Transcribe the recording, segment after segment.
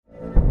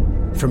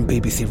From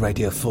BBC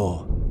Radio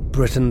 4,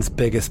 Britain's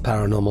biggest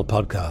paranormal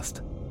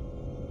podcast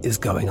is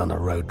going on a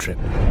road trip.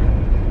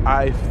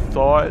 I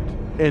thought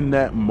in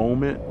that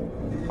moment,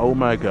 oh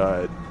my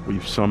God,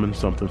 we've summoned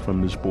something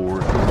from this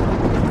board.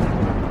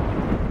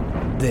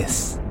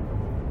 This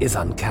is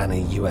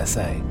Uncanny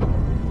USA.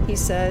 He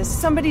says,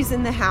 somebody's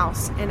in the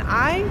house, and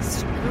I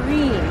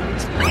screamed.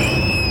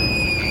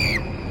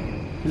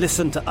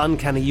 Listen to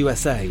Uncanny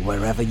USA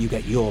wherever you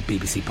get your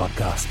BBC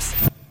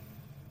podcasts,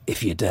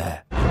 if you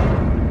dare.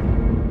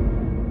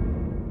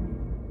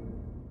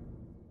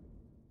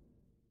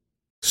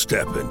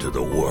 Step into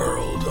the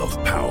world of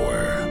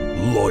power,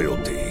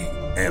 loyalty,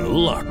 and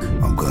luck.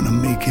 I'm gonna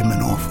make him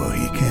an offer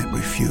he can't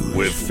refuse.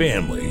 With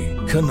family,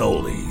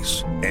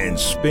 cannolis, and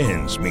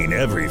spins mean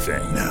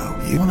everything.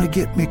 Now, you wanna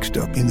get mixed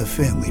up in the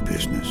family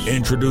business.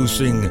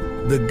 Introducing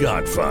The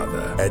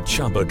Godfather at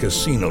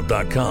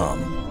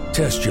ChumbaCasino.com.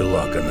 Test your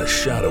luck in the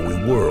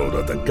shadowy world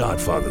of The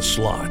Godfather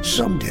slot.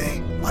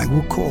 Someday, I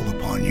will call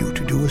upon you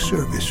to do a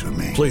service for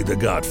me. Play The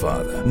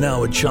Godfather,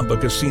 now at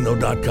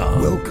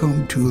ChumbaCasino.com.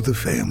 Welcome to the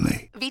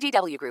family.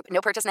 VGW Group.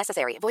 No purchase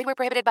necessary. Void where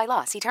prohibited by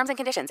law. See terms and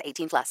conditions.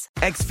 18+.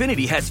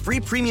 Xfinity has free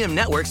premium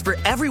networks for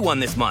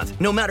everyone this month,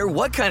 no matter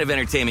what kind of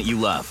entertainment you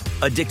love.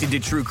 Addicted to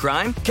true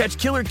crime? Catch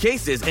killer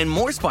cases and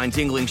more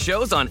spine-tingling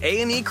shows on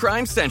A&E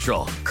Crime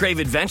Central. Crave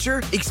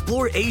adventure?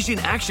 Explore Asian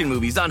action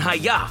movies on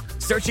Hi-YAH.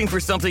 Searching for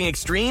something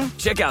extreme?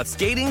 Check out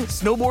skating,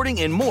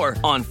 snowboarding, and more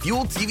on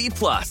Fuel TV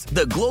Plus,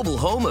 the global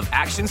home of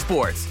action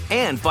sports.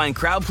 And find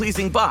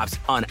crowd-pleasing bops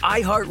on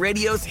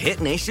iHeartRadio's Hit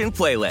Nation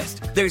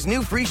playlist. There's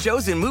new free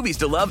shows and movies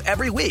to love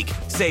every week.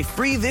 Say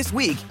free this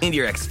week in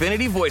your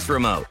Xfinity voice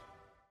remote.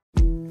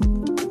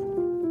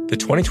 The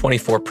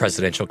 2024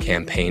 presidential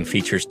campaign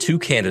features two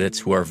candidates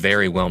who are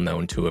very well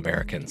known to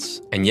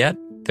Americans. And yet,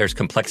 there's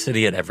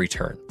complexity at every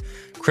turn.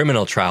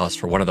 Criminal trials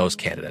for one of those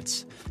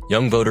candidates.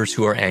 Young voters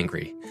who are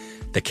angry.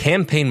 The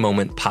Campaign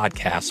Moment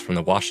podcast from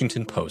the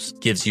Washington Post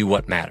gives you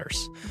what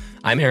matters.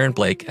 I'm Aaron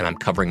Blake, and I'm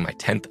covering my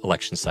 10th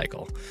election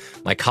cycle.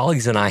 My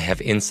colleagues and I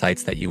have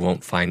insights that you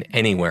won't find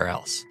anywhere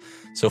else.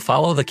 So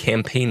follow The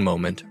Campaign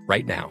Moment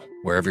right now,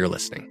 wherever you're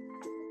listening.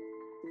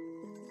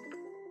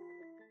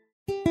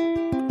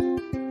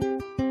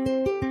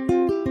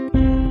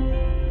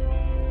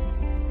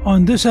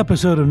 On this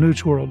episode of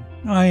Newt's World,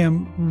 I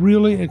am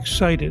really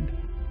excited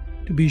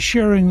to be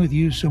sharing with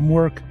you some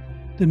work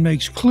that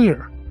makes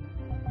clear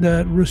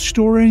that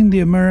restoring the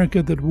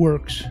America that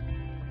works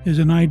is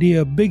an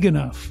idea big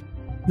enough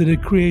that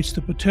it creates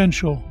the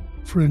potential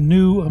for a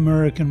new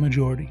American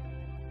majority.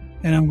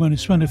 And I'm going to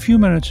spend a few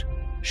minutes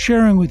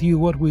sharing with you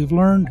what we've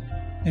learned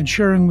and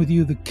sharing with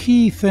you the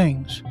key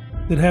things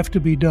that have to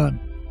be done.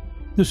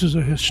 This is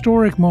a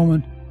historic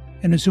moment,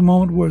 and it's a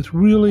moment worth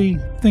really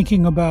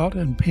thinking about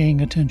and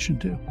paying attention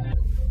to.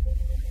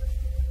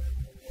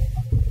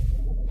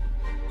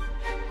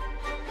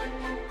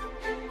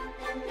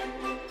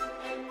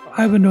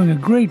 I've been doing a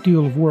great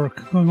deal of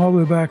work going all the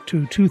way back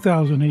to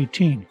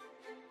 2018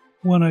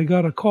 when I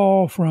got a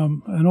call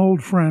from an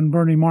old friend,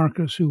 Bernie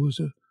Marcus, who was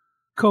a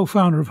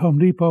co-founder of Home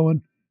Depot,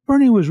 and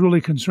Bernie was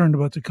really concerned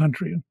about the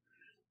country and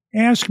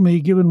asked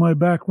me, given my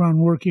background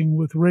working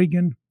with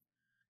Reagan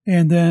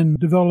and then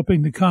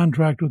developing the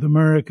contract with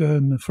America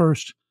and the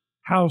first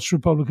House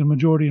Republican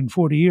majority in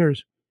 40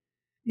 years,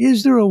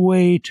 is there a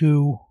way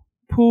to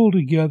pull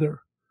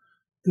together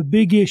the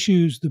big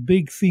issues, the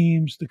big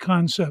themes, the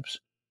concepts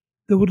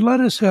that would let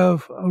us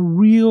have a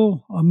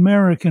real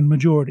American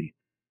majority,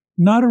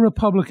 not a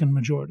Republican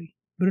majority,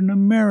 but an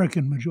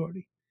American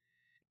majority?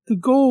 The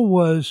goal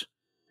was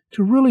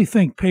to really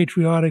think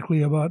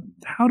patriotically about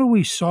how do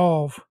we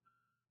solve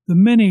the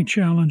many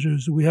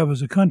challenges that we have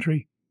as a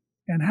country,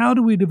 and how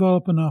do we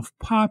develop enough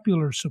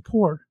popular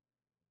support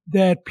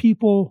that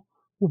people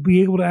will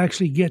be able to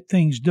actually get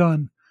things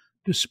done,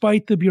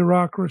 despite the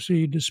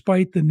bureaucracy,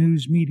 despite the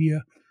news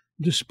media,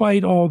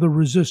 despite all the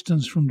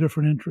resistance from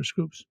different interest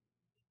groups.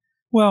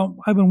 Well,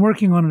 I've been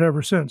working on it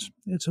ever since.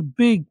 It's a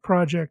big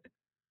project.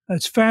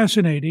 It's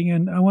fascinating,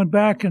 and I went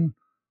back and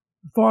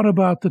thought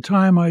about the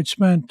time I'd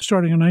spent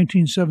starting in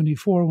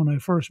 1974 when I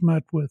first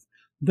met with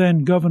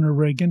then Governor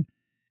Reagan,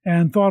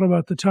 and thought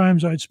about the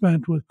times I'd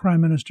spent with Prime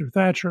Minister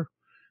Thatcher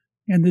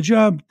and the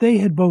job they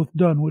had both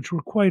done, which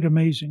were quite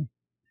amazing.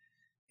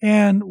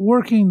 And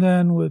working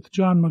then with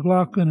John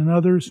McLaughlin and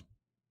others,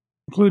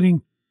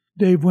 including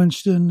Dave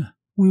Winston,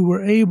 we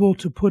were able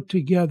to put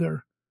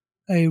together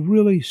a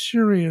really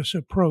serious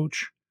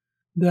approach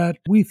that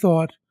we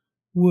thought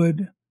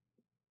would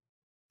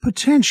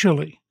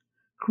potentially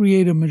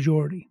create a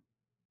majority.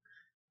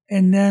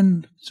 And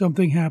then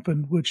something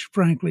happened which,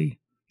 frankly,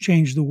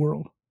 changed the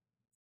world.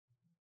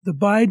 The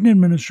Biden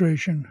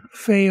administration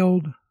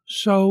failed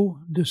so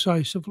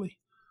decisively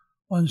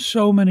on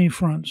so many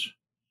fronts.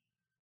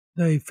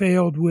 They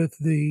failed with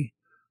the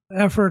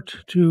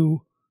effort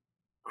to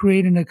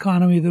create an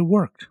economy that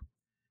worked.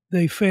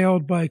 They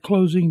failed by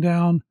closing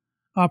down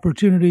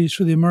opportunities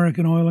for the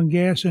American oil and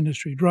gas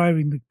industry,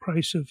 driving the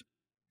price of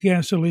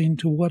gasoline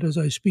to what, as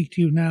I speak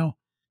to you now,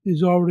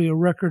 is already a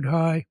record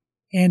high,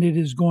 and it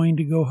is going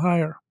to go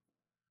higher.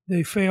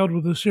 They failed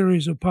with a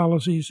series of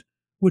policies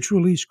which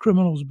released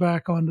criminals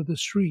back onto the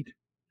street.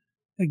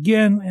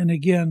 Again and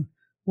again,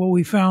 what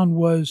we found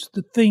was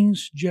that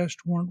things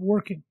just weren't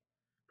working.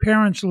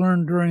 Parents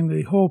learned during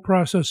the whole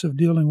process of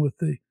dealing with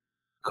the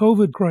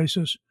COVID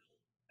crisis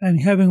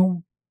and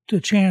having the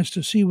chance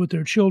to see what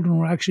their children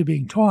were actually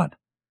being taught.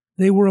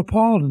 They were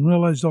appalled and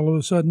realized all of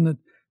a sudden that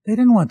they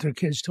didn't want their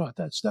kids taught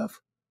that stuff.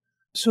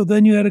 So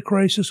then you had a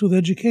crisis with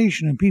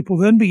education, and people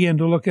then began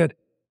to look at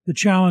the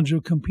challenge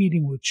of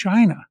competing with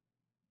China.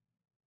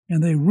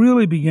 And they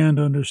really began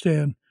to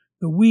understand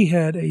that we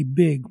had a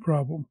big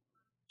problem.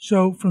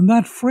 So from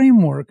that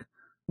framework,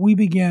 we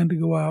began to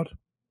go out,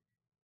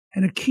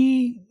 and a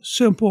key,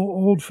 simple,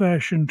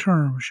 old-fashioned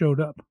term showed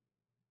up,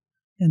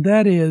 and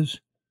that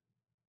is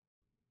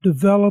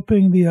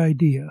developing the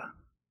idea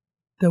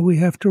that we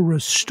have to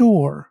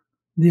restore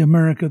the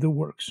America that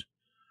works.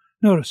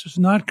 Notice, it's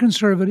not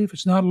conservative,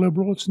 it's not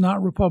liberal, it's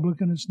not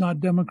Republican, it's not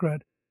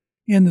Democrat,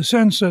 in the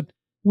sense that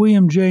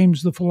William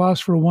James, the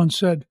philosopher, once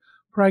said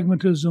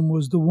pragmatism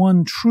was the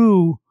one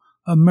true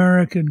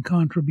American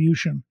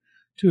contribution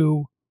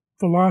to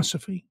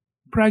philosophy.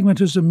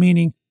 Pragmatism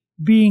meaning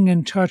being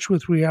in touch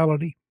with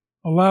reality,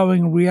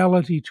 allowing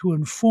reality to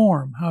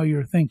inform how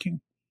you're thinking.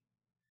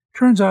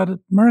 Turns out that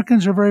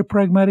Americans are very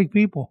pragmatic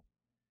people.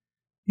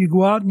 You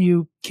go out and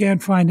you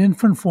can't find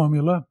infant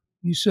formula.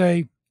 You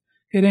say,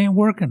 it ain't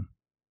working.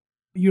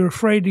 You're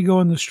afraid to go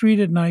on the street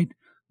at night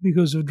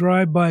because of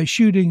drive-by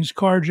shootings,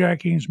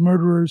 carjackings,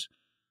 murderers,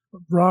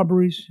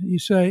 robberies. You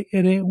say,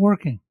 it ain't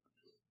working.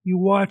 You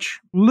watch,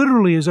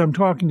 literally as I'm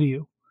talking to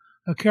you,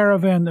 a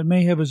caravan that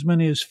may have as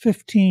many as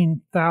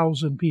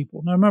 15,000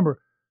 people. Now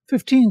remember,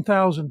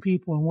 15,000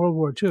 people in World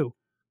War II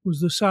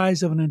was the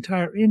size of an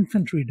entire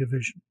infantry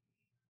division.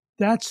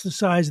 That's the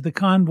size of the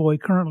convoy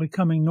currently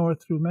coming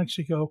north through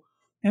Mexico,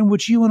 and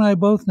which you and I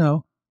both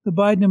know the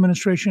Biden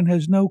administration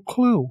has no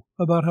clue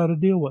about how to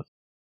deal with.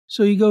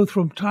 So you go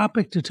from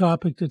topic to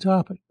topic to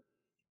topic.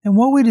 And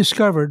what we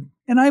discovered,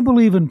 and I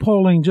believe in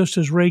polling just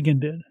as Reagan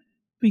did,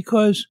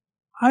 because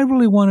I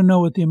really want to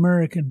know what the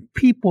American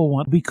people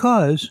want.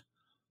 Because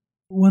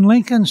when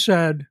Lincoln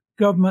said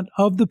government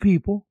of the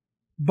people,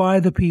 by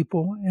the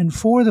people, and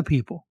for the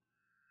people,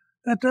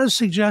 that does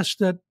suggest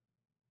that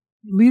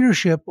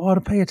leadership ought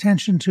to pay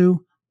attention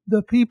to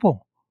the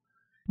people.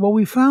 What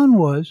we found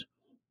was,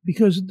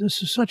 because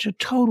this is such a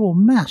total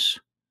mess,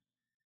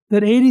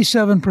 that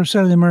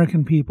 87% of the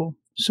American people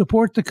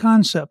support the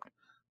concept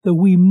that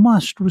we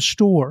must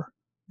restore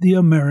the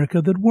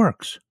America that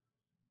works.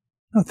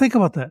 Now think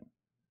about that.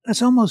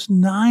 That's almost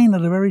 9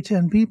 out of every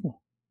 10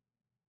 people.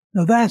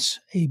 Now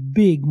that's a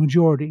big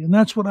majority, and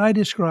that's what I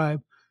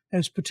describe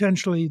as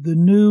potentially the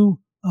new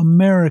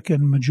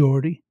American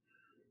majority,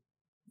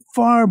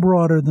 far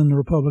broader than the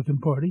Republican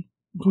Party,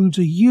 includes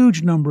a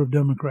huge number of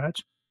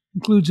Democrats,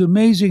 includes an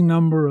amazing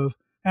number of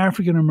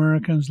African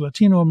Americans,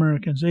 Latino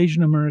Americans,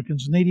 Asian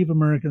Americans, Native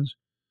Americans,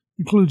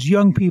 includes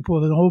young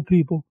people and old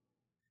people,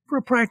 for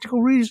a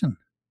practical reason.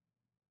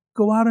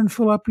 Go out and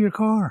fill up your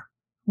car.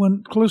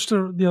 When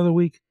Calista the other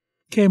week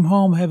came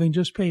home having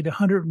just paid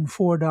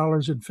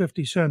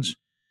 $104.50,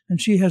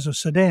 and she has a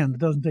sedan that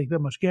doesn't take that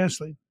much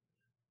gasoline,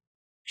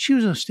 she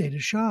was in a state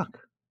of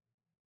shock.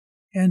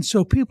 And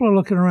so people are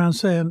looking around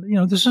saying,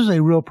 this is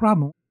a real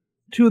problem.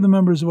 2 of the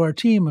members of our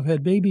team have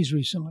had babies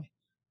recently,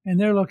 and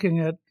they're looking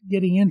at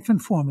getting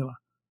infant formula.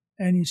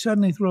 And you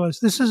suddenly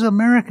realize this is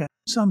America.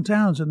 Some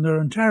towns and there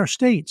are entire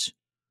states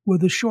where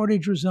the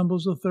shortage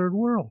resembles the third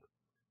world.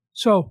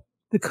 So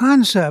the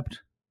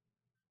concept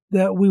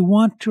that we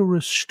want to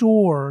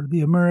restore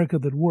the America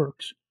that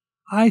works,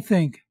 I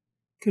think,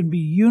 can be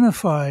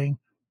unifying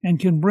and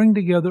can bring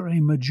together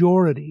a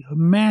majority, a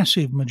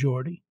massive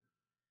majority.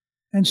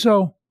 And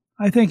so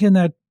I think in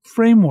that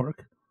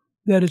framework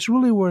that it's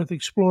really worth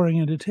exploring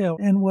in detail.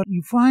 And what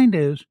you find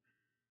is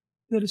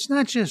that it's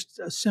not just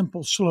a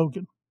simple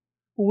slogan.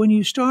 But when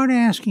you start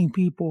asking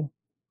people,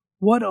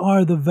 what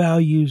are the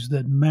values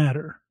that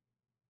matter,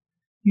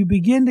 you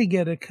begin to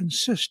get a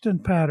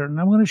consistent pattern.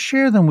 I'm going to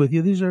share them with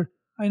you. These are,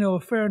 I know,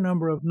 a fair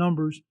number of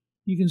numbers.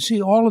 You can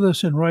see all of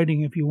this in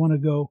writing if you want to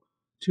go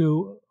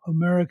to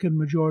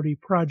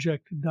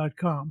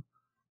AmericanMajorityProject.com.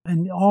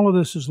 And all of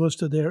this is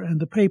listed there. And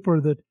the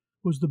paper that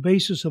was the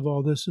basis of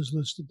all this is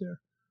listed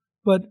there.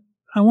 But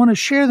I want to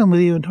share them with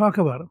you and talk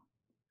about them.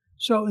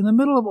 So in the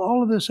middle of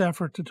all of this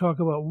effort to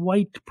talk about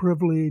white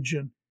privilege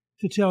and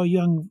to tell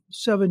young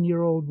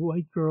 7-year-old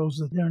white girls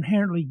that they're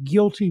inherently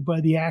guilty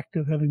by the act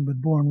of having been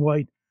born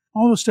white,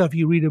 all the stuff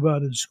you read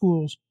about in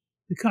schools,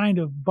 the kind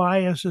of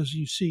biases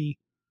you see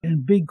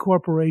in big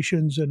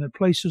corporations and at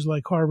places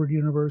like Harvard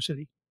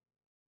University.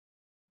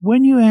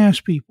 When you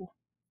ask people,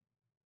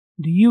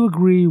 do you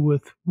agree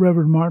with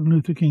Reverend Martin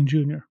Luther King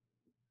Jr.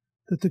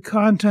 that the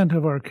content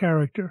of our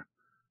character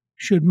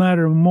should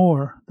matter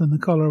more than the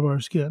color of our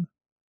skin?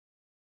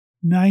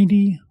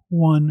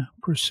 91%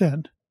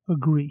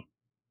 agree.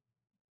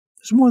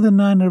 It's more than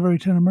 9 out of every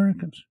 10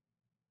 Americans,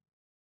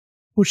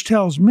 which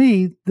tells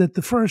me that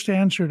the first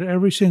answer to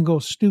every single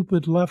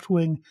stupid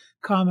left-wing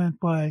comment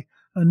by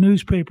a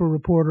newspaper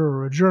reporter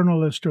or a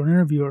journalist or an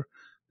interviewer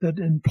that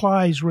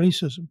implies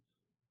racism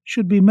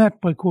should be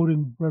met by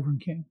quoting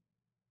Reverend King.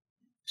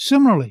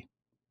 Similarly,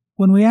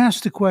 when we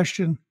ask the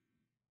question,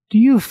 do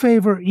you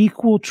favor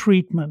equal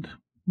treatment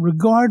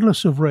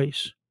regardless of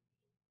race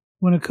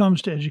when it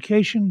comes to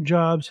education,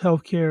 jobs,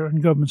 healthcare,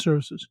 and government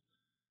services?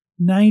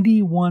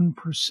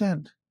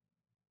 91%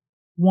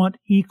 want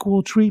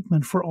equal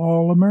treatment for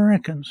all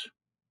Americans.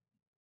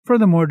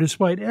 Furthermore,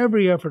 despite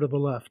every effort of the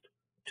left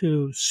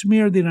to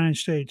smear the United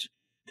States,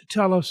 to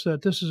tell us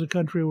that this is a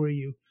country where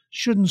you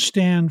shouldn't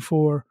stand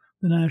for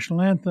the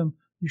national anthem,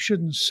 you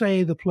shouldn't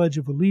say the Pledge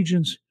of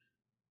Allegiance,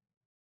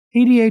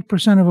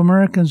 88% of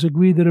Americans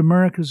agree that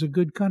America is a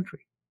good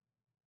country.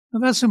 Now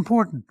that's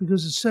important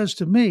because it says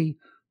to me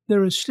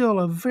there is still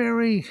a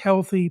very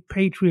healthy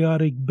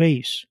patriotic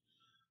base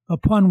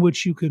upon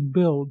which you can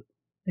build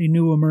a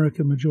new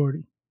American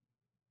majority.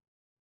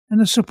 And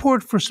the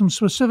support for some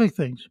specific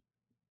things.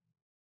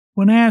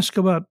 When asked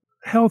about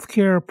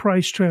healthcare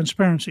price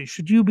transparency,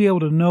 should you be able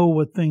to know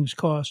what things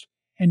cost?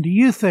 And do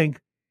you think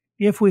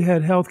if we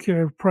had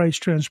healthcare price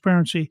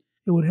transparency,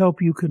 it would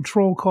help you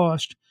control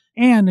cost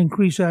and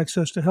increase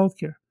access to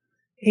healthcare?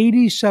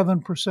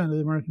 87% of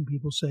the American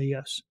people say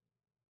yes.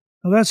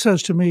 Now that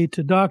says to me,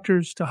 to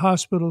doctors, to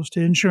hospitals,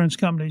 to insurance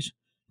companies,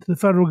 to the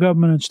federal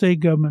government and state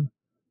government,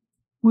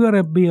 we ought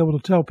to be able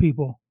to tell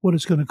people what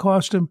it's going to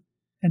cost them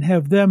and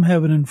have them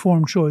have an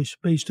informed choice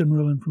based on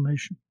real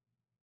information.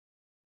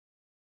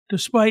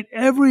 Despite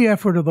every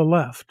effort of the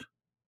left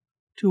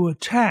to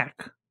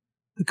attack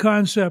the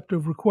concept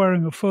of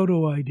requiring a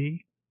photo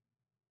ID,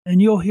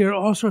 and you'll hear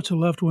all sorts of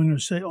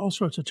left-wingers say all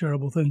sorts of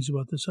terrible things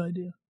about this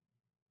idea.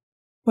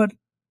 But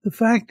the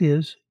fact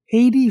is,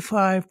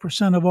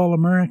 85% of all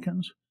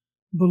Americans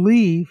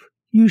believe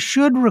you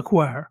should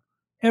require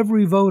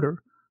every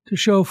voter to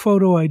show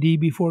photo ID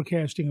before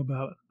casting a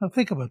ballot. Now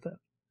think about that.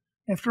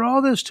 After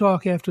all this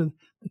talk, after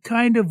the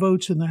kind of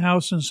votes in the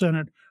House and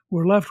Senate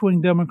where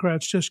left-wing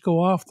Democrats just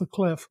go off the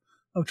cliff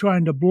of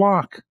trying to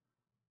block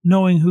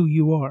knowing who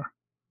you are,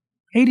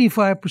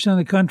 85% of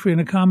the country in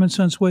a common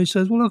sense way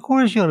says, well, of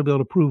course you ought to be able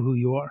to prove who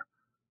you are.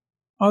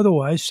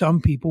 Otherwise,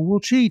 some people will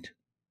cheat.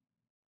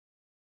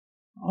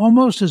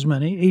 Almost as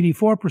many,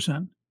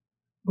 84%,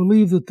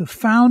 believe that the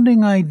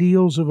founding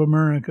ideals of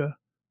America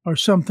are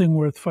something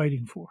worth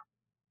fighting for.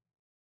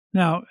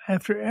 Now,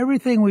 after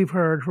everything we've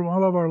heard from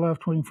all of our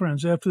left-wing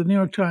friends, after the New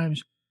York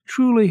Times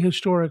truly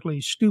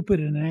historically stupid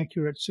and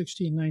inaccurate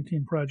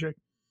 1619 project,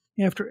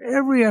 after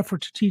every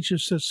effort to teach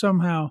us that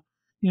somehow,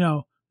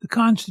 the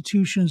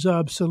Constitution's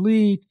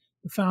obsolete,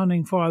 the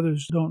Founding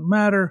Fathers don't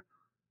matter,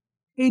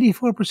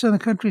 84% of the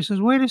country says,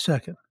 wait a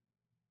second.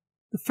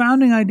 The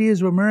founding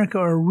ideas of America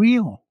are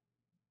real,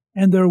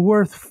 and they're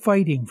worth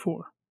fighting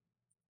for.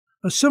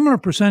 A similar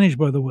percentage,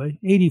 by the way,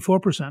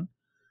 84%,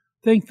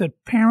 think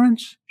that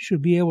parents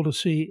should be able to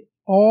see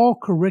all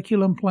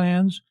curriculum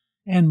plans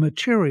and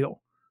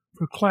material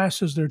for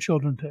classes their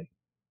children take.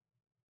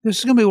 This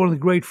is going to be one of the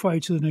great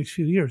fights of the next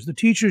few years. The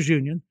teachers'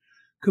 union,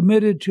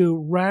 committed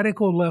to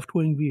radical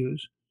left-wing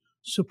views,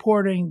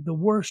 supporting the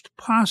worst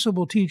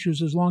possible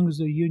teachers as long as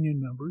they're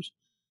union members,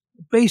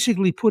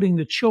 basically putting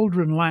the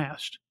children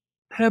last,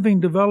 having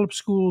developed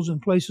schools in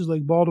places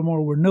like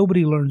Baltimore where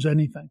nobody learns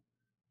anything.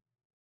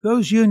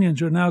 Those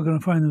unions are now going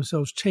to find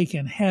themselves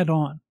taken head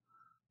on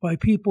by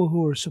people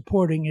who are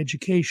supporting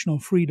educational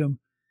freedom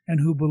and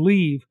who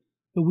believe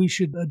that we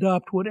should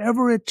adopt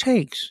whatever it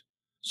takes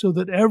so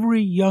that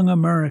every young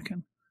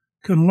American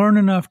can learn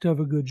enough to have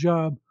a good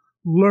job,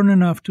 learn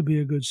enough to be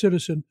a good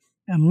citizen,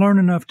 and learn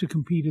enough to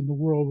compete in the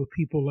world with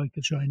people like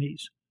the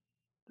Chinese.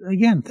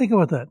 Again, think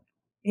about that.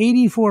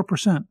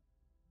 84%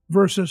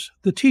 versus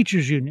the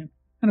teachers' union.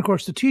 And of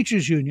course, the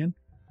teachers' union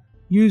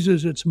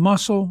uses its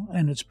muscle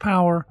and its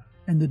power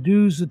and the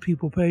dues that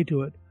people pay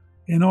to it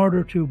in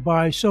order to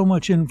buy so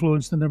much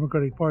influence in the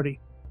Democratic Party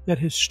that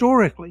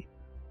historically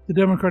the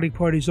Democratic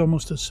Party is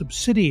almost a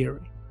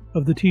subsidiary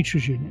of the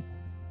teachers' union.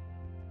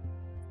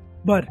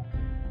 But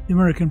the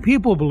American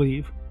people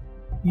believe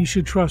you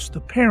should trust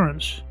the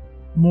parents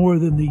more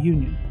than the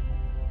union.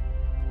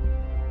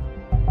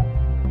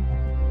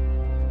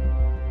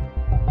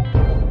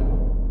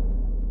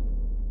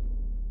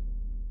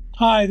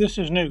 Hi, this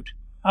is Newt.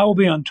 I will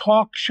be on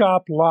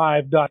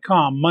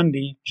TalkShopLive.com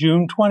Monday,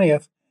 June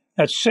 20th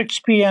at 6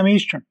 p.m.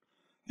 Eastern,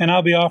 and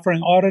I'll be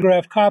offering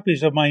autographed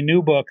copies of my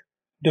new book,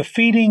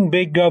 Defeating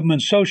Big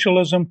Government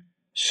Socialism,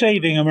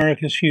 Saving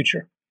America's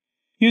Future.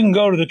 You can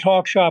go to the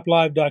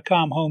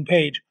TalkShopLive.com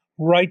homepage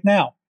right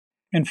now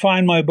and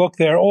find my book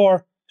there,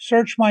 or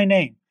search my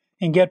name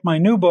and get my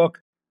new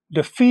book,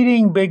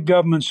 Defeating Big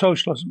Government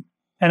Socialism.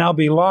 And I'll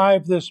be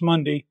live this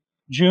Monday,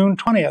 June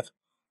 20th,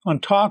 on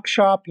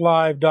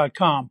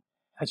TalkShopLive.com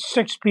at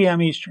 6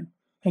 p.m. Eastern.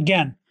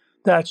 Again,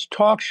 that's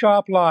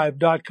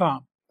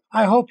TalkShopLive.com.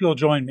 I hope you'll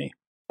join me.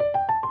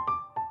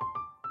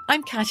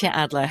 I'm Katya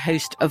Adler,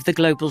 host of The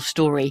Global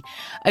Story.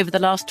 Over the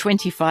last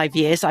 25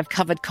 years, I've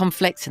covered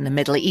conflicts in the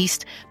Middle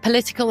East,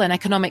 political and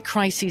economic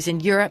crises in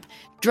Europe,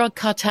 drug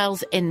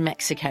cartels in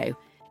Mexico.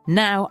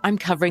 Now I'm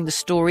covering the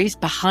stories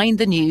behind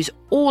the news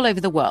all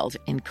over the world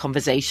in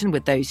conversation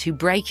with those who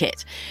break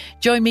it.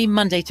 Join me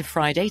Monday to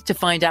Friday to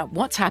find out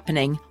what's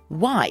happening,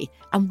 why,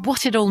 and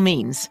what it all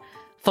means.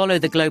 Follow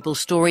The Global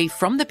Story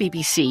from the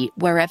BBC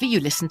wherever you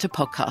listen to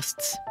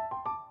podcasts.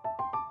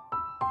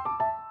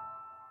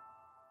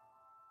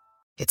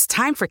 It's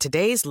time for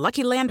today's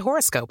Lucky Land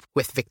horoscope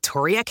with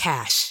Victoria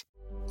Cash.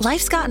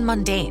 Life's gotten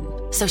mundane,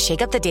 so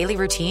shake up the daily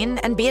routine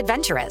and be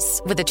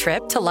adventurous with a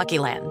trip to Lucky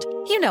Land.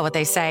 You know what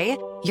they say,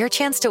 your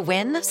chance to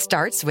win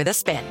starts with a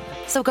spin.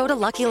 So go to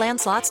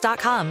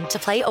LuckyLandSlots.com to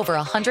play over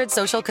 100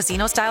 social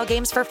casino-style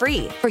games for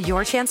free for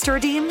your chance to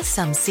redeem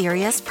some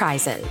serious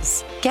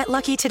prizes. Get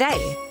lucky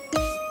today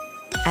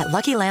at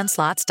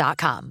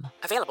LuckyLandSlots.com.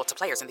 Available to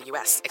players in the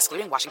U.S.,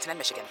 excluding Washington and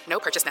Michigan. No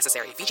purchase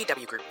necessary.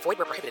 VGW Group. Void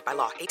where prohibited by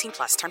law.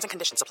 18+. Terms and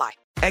conditions apply.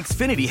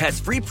 Xfinity has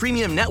free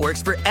premium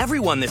networks for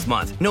everyone this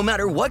month, no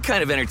matter what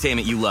kind of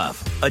entertainment you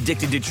love.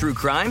 Addicted to true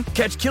crime?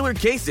 Catch killer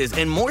cases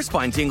and more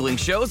spine-tingling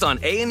shows on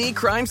A&E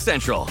Crime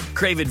Central.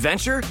 Crave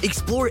adventure?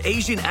 Explore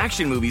Asian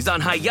action movies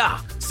on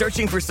Hi-YAH.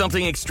 Searching for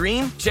something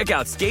extreme? Check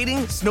out skating,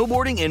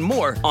 snowboarding, and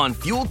more on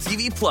Fuel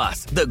TV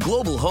Plus, the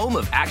global home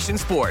of action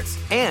sports.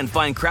 And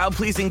find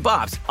crowd-pleasing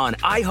bops on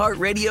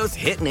iHeartRadio's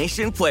Hit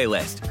Nation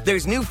playlist.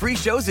 There's new free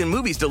shows and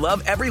movies to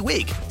love every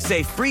week.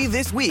 Say free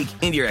this week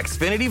in your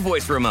Xfinity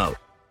voice remote.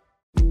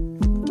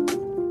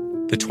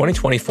 The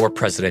 2024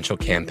 presidential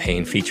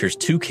campaign features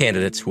two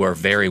candidates who are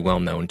very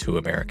well known to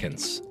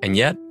Americans. And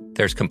yet,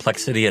 there's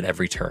complexity at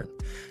every turn.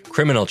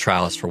 Criminal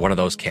trials for one of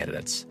those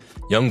candidates.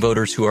 Young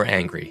voters who are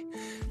angry.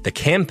 The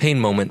Campaign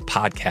Moment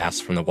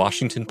podcast from the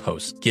Washington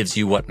Post gives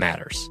you what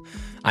matters.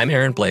 I'm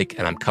Aaron Blake,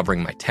 and I'm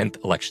covering my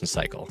 10th election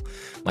cycle.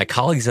 My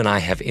colleagues and I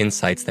have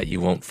insights that you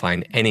won't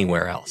find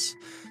anywhere else.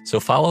 So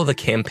follow The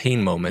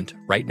Campaign Moment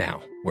right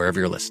now, wherever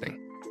you're listening.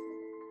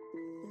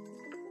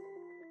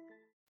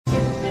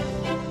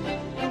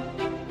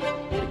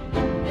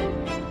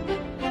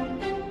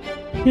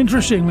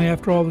 Interestingly,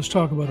 after all this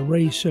talk about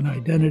race and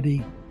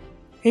identity,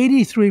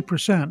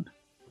 83%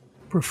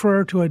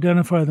 prefer to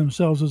identify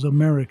themselves as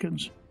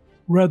Americans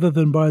rather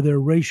than by their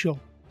racial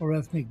or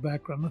ethnic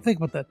background. Now think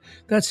about that.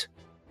 That's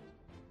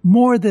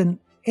more than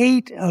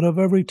 8 out of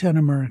every 10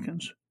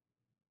 Americans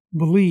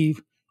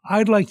believe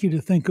I'd like you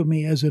to think of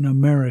me as an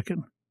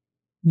American,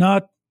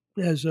 not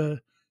as a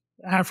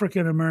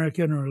African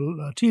American or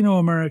Latino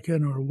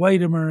American or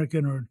white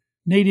American or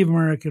Native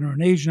American or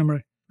an Asian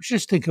American.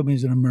 Just think of me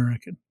as an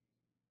American.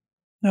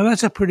 Now,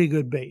 that's a pretty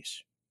good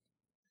base.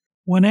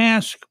 When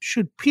asked,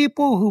 should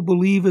people who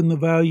believe in the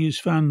values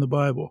found in the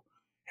Bible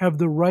have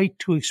the right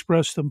to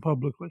express them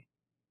publicly?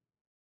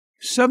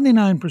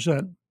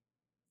 79%,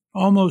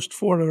 almost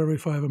 4 out of every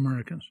 5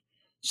 Americans,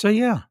 say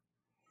yeah.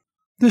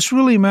 This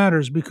really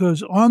matters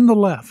because on the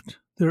left,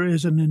 there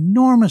is an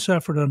enormous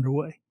effort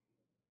underway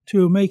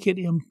to make it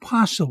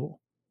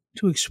impossible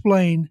to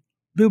explain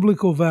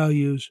biblical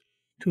values,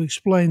 to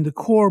explain the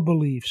core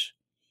beliefs.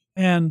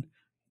 And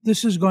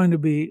this is going to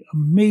be a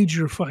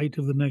major fight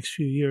of the next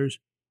few years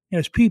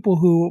as people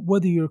who,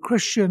 whether you're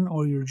Christian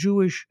or you're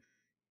Jewish,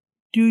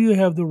 do you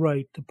have the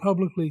right to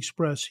publicly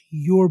express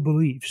your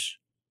beliefs,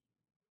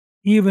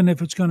 even if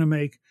it's going to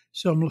make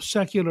some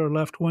secular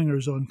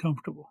left-wingers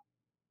uncomfortable?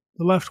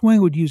 The left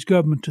wing would use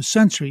government to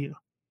censor you,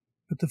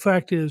 but the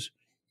fact is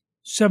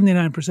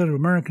 79% of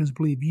Americans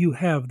believe you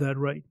have that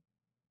right.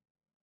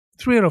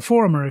 3 out of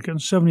 4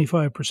 Americans,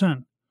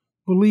 75%,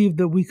 believe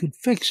that we could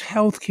fix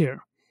health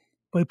care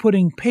by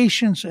putting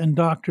patients and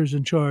doctors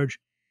in charge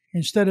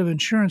instead of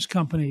insurance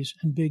companies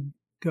and big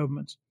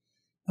governments.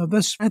 Now,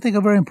 that's, I think,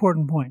 a very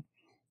important point.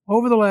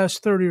 Over the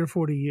last 30 or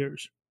 40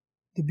 years,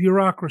 the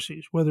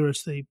bureaucracies, whether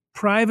it's the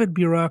private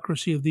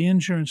bureaucracy of the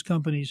insurance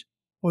companies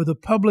or the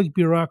public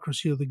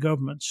bureaucracy of the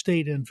government,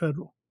 state and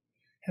federal,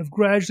 have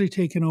gradually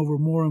taken over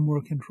more and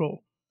more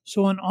control.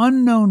 So an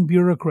unknown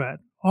bureaucrat,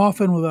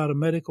 often without a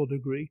medical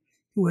degree,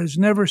 who has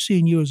never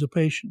seen you as a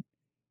patient,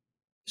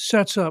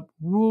 sets up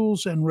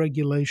rules and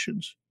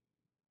regulations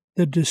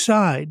that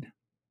decide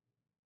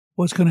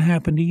what's going to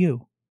happen to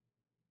you.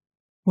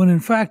 When in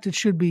fact it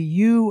should be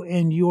you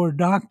and your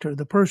doctor,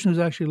 the person who's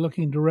actually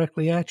looking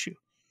directly at you,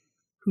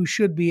 who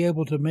should be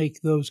able to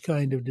make those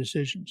kind of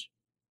decisions.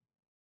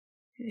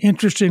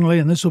 Interestingly,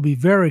 and this will be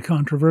very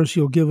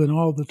controversial given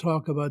all the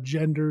talk about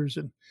genders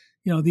and,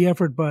 the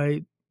effort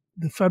by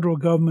the federal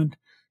government,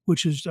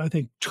 which is, I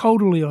think,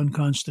 totally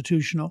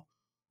unconstitutional,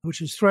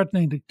 which is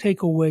threatening to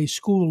take away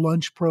school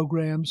lunch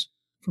programs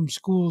from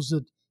schools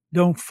that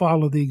don't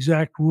follow the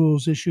exact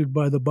rules issued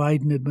by the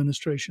Biden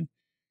administration.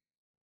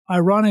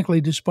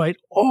 Ironically, despite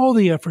all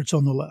the efforts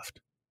on the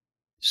left,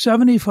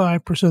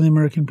 75% of the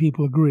American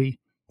people agree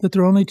that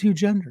there are only 2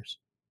 genders,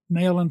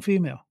 male and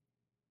female.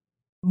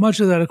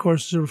 Much of that, of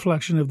course, is a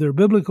reflection of their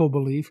biblical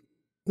belief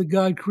that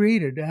God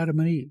created Adam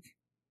and Eve.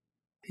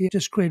 He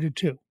just created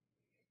 2.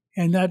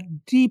 And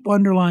that deep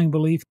underlying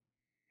belief,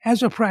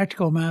 as a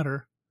practical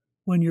matter,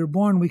 when you're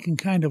born, we can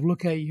kind of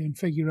look at you and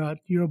figure out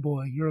you're a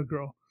boy, you're a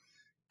girl,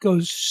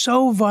 goes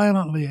so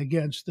violently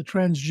against the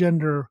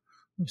transgender,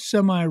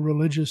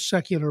 semi-religious,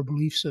 secular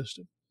belief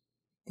system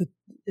that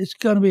it's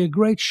going to be a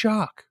great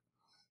shock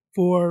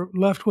for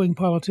left-wing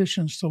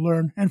politicians to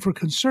learn, and for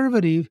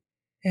conservative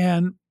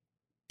and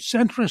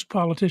centrist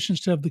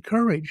politicians to have the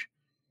courage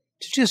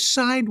to just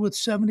side with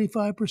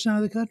 75%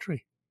 of the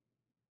country.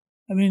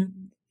 I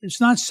mean, it's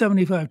not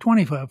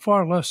 75-25,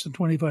 far less than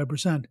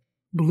 25%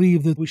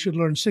 believe that we should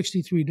learn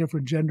 63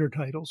 different gender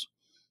titles.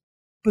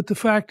 But the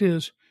fact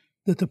is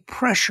that the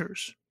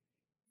pressures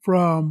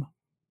from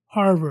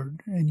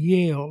Harvard and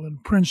Yale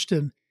and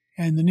Princeton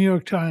and the New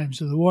York Times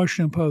and the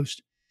Washington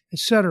Post,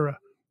 etc.,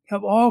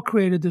 have all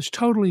created this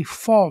totally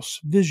false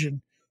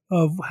vision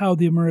of how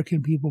the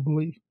American people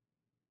believe.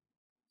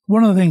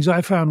 One of the things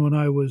I found when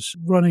I was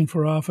running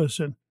for office,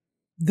 and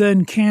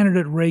then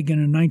candidate Reagan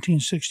in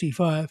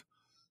 1965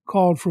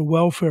 called for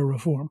welfare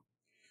reform.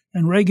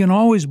 And Reagan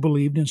always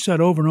believed and said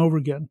over and over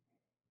again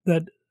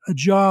that a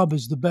job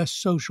is the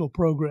best social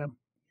program.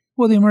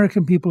 Well, the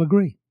American people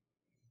agree.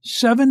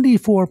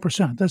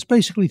 74%, that's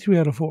basically 3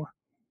 out of 4,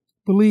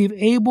 believe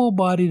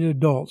able-bodied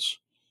adults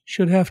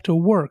should have to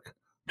work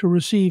to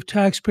receive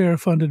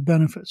taxpayer-funded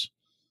benefits,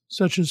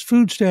 such as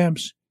food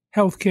stamps,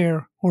 health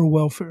care, or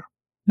welfare.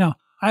 Now,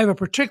 I have a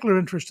particular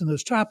interest in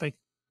this topic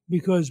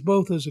because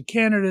both as a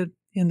candidate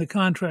in the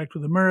Contract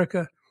with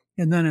America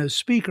and then as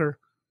Speaker,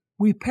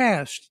 we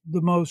passed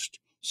the most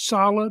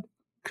solid,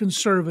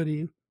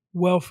 conservative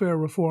welfare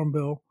reform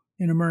bill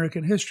in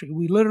American history.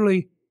 We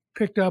literally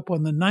picked up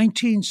on the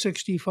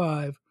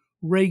 1965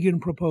 Reagan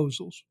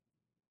proposals,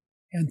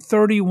 and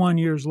 31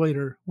 years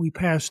later, we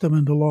passed them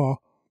into law,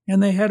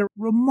 and they had a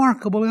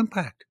remarkable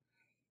impact.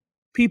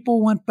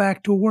 People went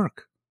back to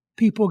work.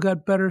 People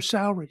got better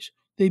salaries.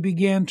 They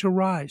began to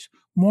rise.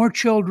 More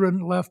children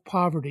left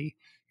poverty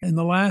in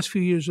the last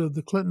few years of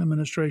the Clinton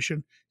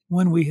administration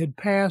when we had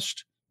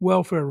passed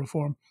welfare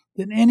reform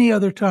than any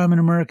other time in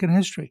American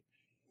history.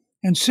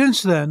 And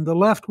since then, the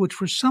left, which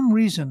for some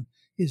reason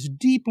is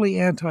deeply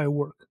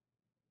anti-work,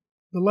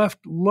 the left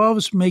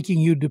loves making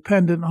you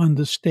dependent on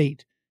the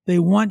state. They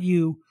want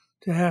you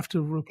to have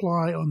to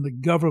rely on the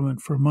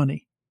government for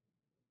money.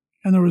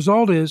 And the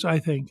result is, I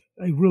think,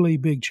 a really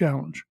big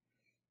challenge.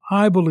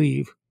 I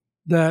believe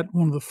that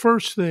one of the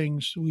first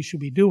things we should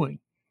be doing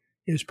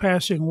is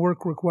passing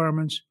work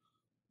requirements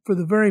for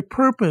the very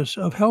purpose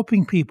of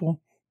helping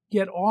people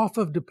get off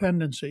of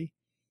dependency,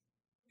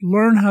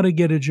 learn how to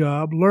get a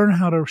job, learn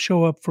how to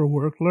show up for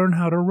work, learn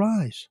how to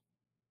rise.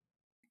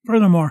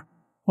 Furthermore,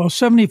 while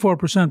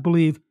 74%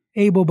 believe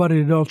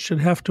able-bodied adults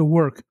should have to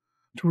work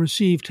to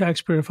receive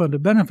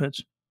taxpayer-funded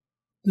benefits,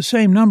 the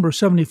same number,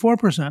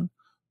 74%,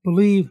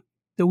 believe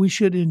that we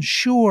should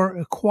ensure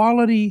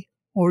equality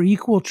or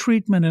equal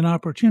treatment and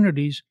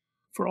opportunities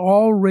for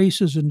all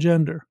races and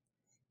gender,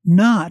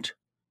 not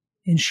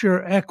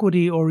ensure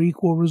equity or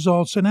equal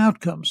results and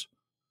outcomes.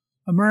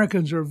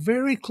 Americans are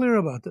very clear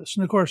about this.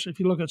 And of course, if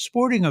you look at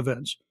sporting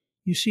events,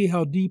 you see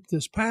how deep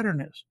this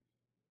pattern is.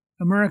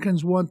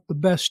 Americans want the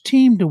best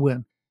team to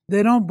win.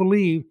 They don't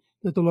believe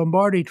that the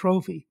Lombardi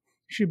Trophy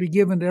should be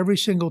given to every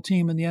single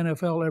team in the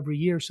NFL every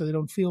year so they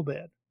don't feel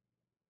bad.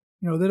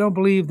 They don't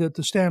believe that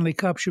the Stanley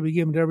Cup should be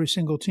given to every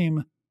single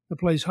team that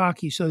plays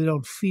hockey so they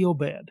don't feel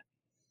bad.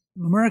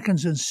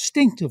 Americans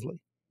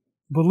instinctively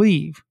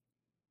believe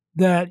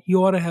that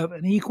you ought to have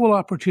an equal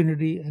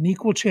opportunity, an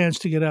equal chance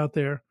to get out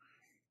there,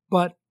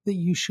 but that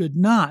you should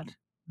not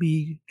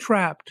be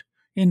trapped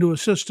into a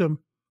system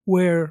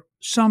where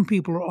some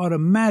people are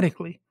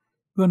automatically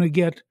going to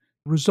get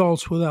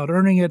results without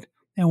earning it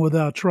and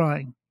without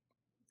trying.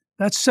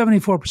 That's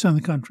 74% of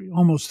the country,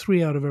 almost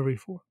 3 out of every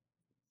 4.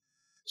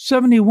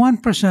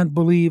 71%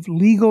 believe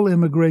legal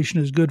immigration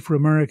is good for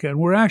America, and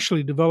we're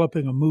actually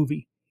developing a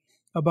movie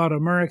about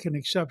American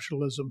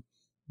exceptionalism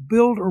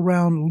built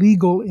around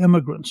legal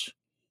immigrants,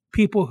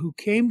 people who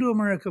came to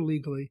America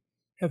legally,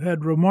 have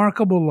had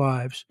remarkable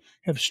lives,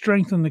 have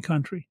strengthened the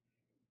country.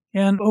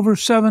 And over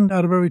 7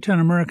 out of every 10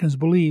 Americans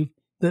believe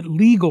that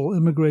legal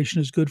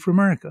immigration is good for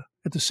America.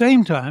 At the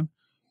same time,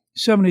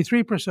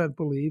 73%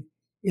 believe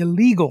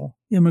illegal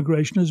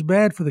immigration is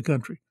bad for the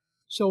country.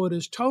 So it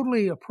is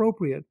totally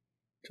appropriate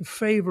to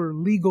favor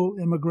legal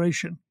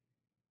immigration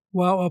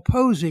while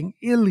opposing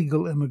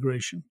illegal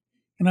immigration.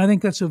 And I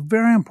think that's a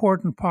very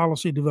important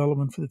policy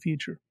development for the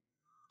future.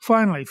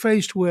 Finally,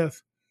 faced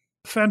with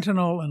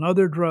fentanyl and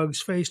other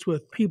drugs, faced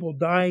with people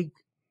dying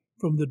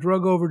from the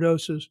drug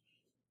overdoses,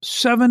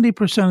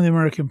 70% of the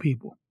American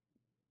people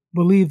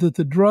believe that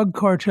the drug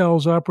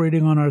cartels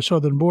operating on our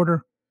southern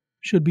border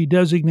should be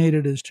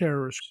designated as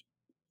terrorists.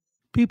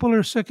 People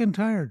are sick and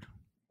tired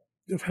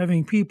of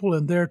having people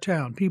in their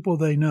town, people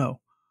they know,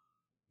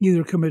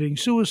 either committing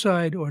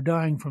suicide or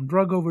dying from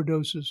drug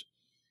overdoses,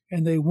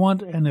 and they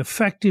want an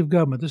effective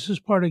government. This is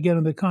part, again,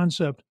 of the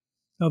concept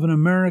of an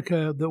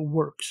America that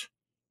works.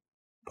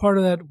 Part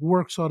of that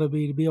works ought to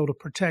be able to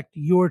protect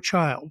your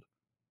child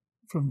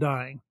from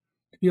dying,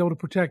 to be able to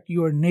protect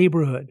your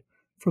neighborhood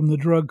from the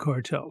drug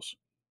cartels.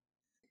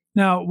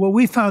 Now, what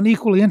we found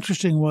equally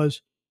interesting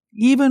was,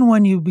 even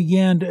when you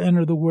began to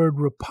enter the word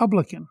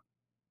Republican,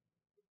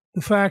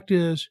 the fact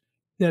is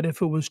that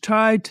if it was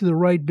tied to the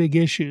right big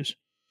issues,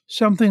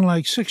 something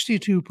like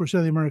 62%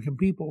 of the American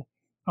people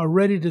are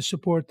ready to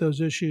support those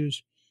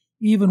issues,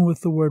 even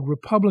with the word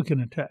Republican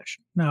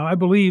attached. Now, I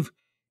believe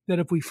that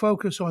if we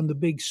focus on the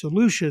big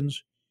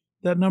solutions,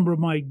 that number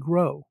might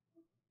grow.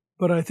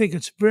 But I think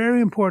it's very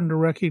important to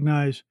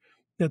recognize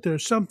that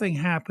there's something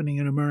happening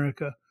in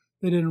America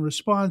that in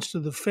response to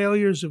the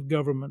failures of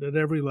government at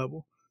every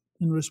level,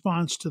 in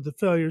response to the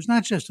failures,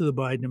 not just of the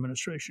Biden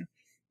administration,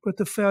 but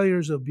the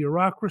failures of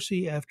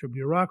bureaucracy after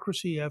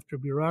bureaucracy after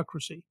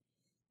bureaucracy,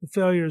 the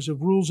failures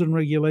of rules and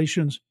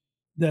regulations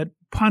that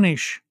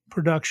punish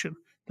production,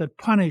 that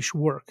punish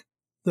work,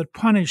 that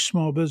punish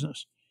small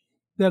business,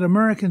 that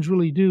Americans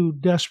really do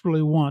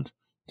desperately want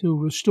to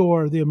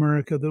restore the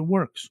America that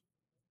works.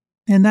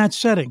 In that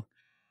setting,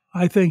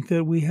 I think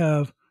that we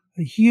have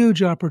a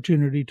huge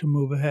opportunity to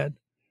move ahead.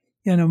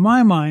 And in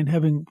my mind,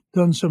 having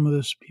done some of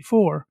this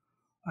before,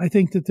 I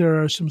think that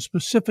there are some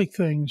specific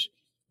things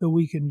that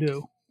we can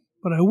do.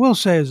 But I will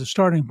say as a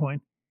starting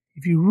point,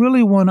 if you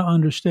really want to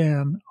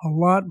understand a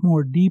lot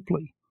more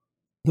deeply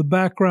the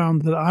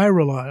background that I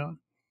rely on,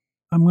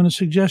 I'm going to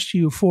suggest to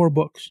you 4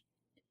 books.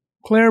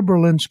 Claire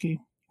Berlinski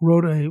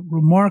wrote a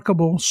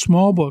remarkable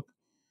small book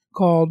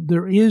called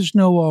There Is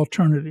No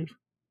Alternative,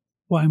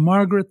 Why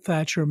Margaret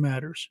Thatcher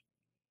Matters.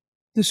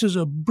 This is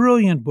a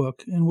brilliant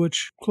book in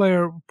which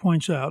Claire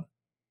points out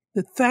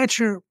that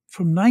Thatcher,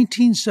 from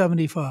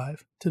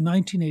 1975 to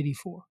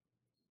 1984,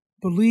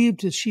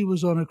 believed that she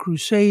was on a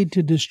crusade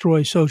to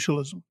destroy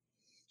socialism.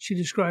 She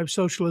described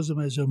socialism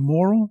as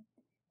immoral,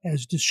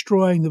 as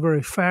destroying the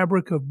very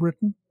fabric of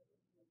Britain.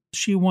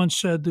 She once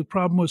said the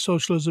problem with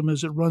socialism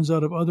is it runs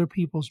out of other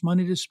people's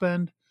money to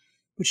spend.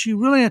 But she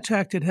really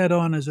attacked it head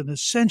on as an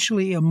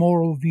essentially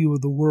immoral view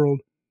of the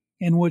world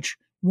in which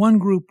one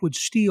group would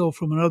steal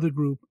from another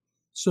group.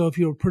 So if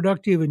you were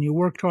productive and you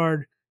worked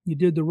hard, you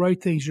did the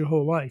right things your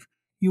whole life,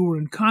 you were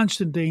in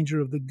constant danger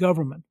of the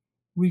government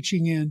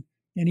reaching in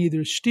and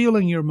either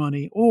stealing your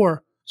money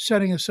or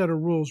setting a set of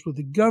rules where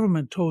the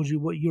government told you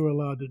what you're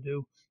allowed to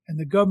do and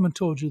the government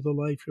told you the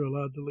life you're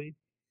allowed to lead.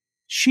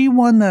 She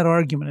won that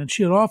argument, and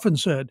she had often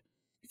said,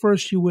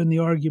 first you win the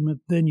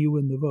argument, then you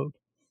win the vote.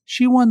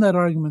 She won that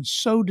argument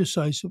so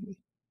decisively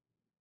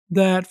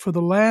that for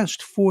the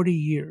last 40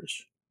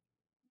 years,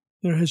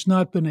 there has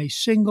not been a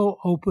single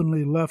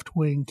openly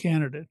left-wing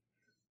candidate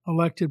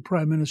elected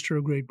Prime Minister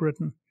of Great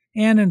Britain.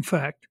 And in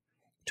fact,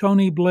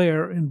 Tony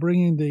Blair, in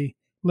bringing the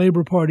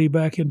Labour Party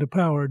back into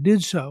power,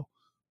 did so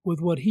with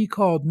what he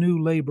called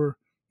New Labour,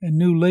 and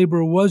New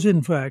Labour was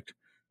in fact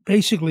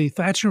basically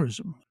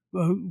Thatcherism.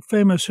 A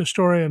famous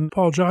historian,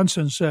 Paul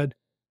Johnson, said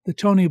that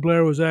Tony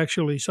Blair was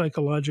actually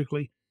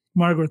psychologically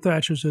Margaret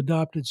Thatcher's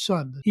adopted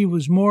son. He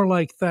was more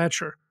like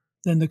Thatcher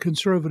than the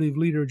conservative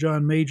leader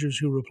John Majors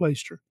who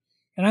replaced her.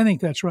 And I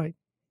think that's right.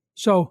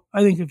 So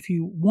I think if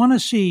you want to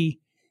see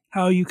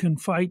how you can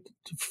fight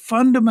to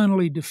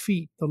fundamentally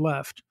defeat the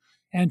left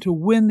and to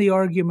win the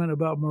argument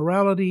about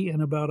morality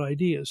and about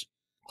ideas,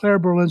 Claire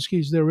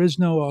Berlinski's There Is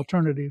No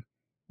Alternative,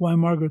 Why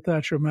Margaret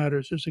Thatcher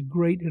Matters is a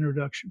great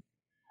introduction.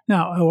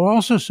 Now, I will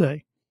also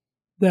say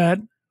that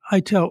I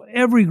tell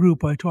every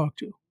group I talk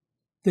to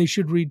they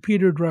should read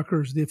Peter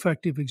Drucker's The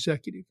Effective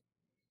Executive.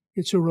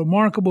 It's a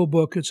remarkable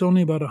book. It's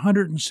only about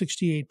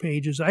 168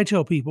 pages. I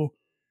tell people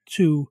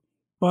to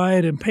buy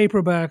it in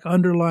paperback,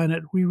 underline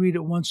it, reread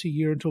it once a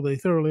year until they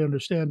thoroughly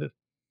understand it.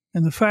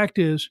 And the fact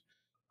is,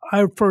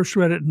 I first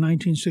read it in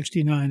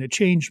 1969. It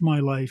changed my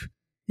life.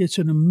 It's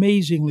an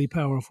amazingly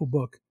powerful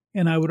book,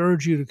 and I would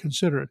urge you to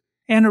consider it.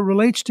 And it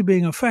relates to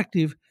being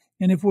effective.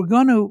 And if we're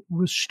going to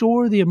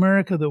restore the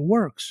America that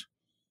works,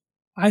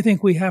 I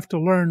think we have to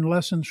learn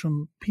lessons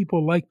from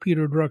people like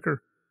Peter Drucker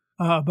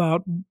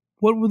about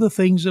what were the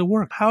things that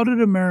worked. How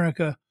did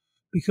America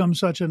become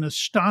such an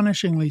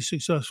astonishingly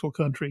successful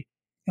country?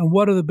 And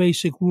what are the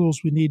basic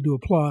rules we need to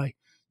apply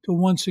to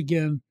once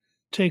again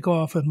take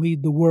off and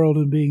lead the world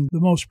in being the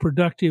most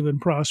productive and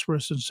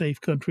prosperous and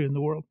safe country in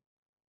the world?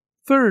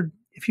 Third,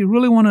 if you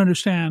really want to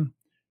understand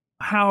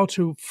how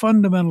to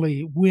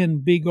fundamentally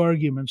win big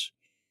arguments,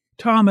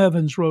 Tom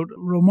Evans wrote a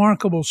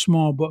remarkable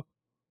small book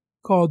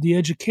called The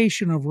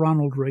Education of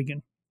Ronald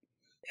Reagan.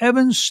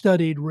 Evans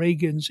studied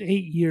Reagan's 8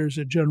 years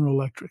at General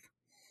Electric,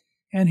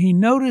 and he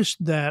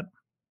noticed that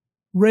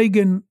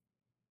Reagan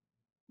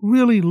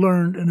really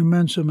learned an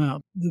immense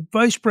amount. The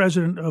vice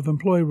president of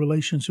employee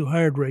relations who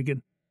hired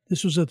Reagan,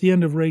 this was at the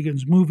end of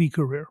Reagan's movie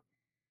career,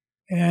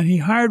 and he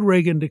hired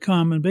Reagan to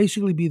come and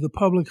basically be the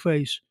public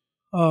face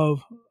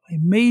of a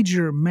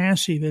major,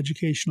 massive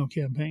educational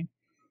campaign.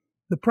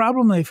 The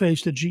problem they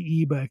faced at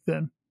GE back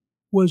then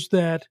was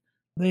that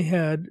they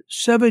had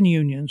 7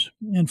 unions,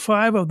 and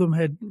 5 of them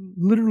had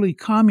literally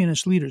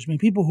communist leaders, I mean,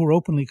 people who were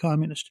openly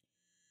communist,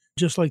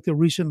 just like the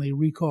recently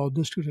recalled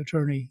district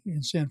attorney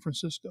in San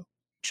Francisco,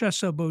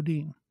 Chesa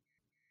Boudin.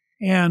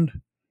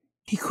 And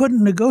he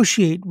couldn't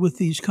negotiate with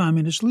these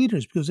communist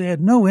leaders because they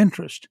had no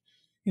interest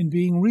in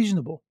being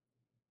reasonable.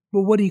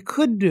 But what he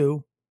could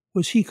do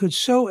was he could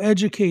so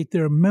educate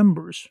their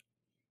members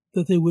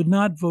that they would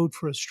not vote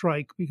for a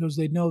strike because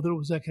they know that it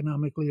was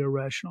economically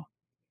irrational.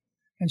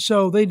 And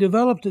so they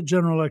developed at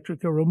General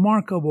Electric a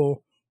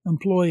remarkable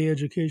employee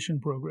education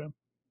program.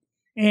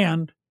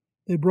 And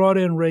they brought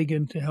in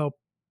Reagan to help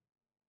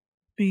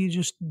be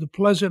just the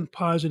pleasant,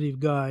 positive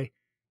guy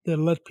that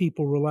let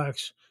people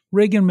relax.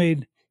 Reagan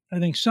made, I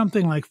think,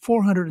 something like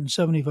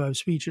 475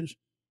 speeches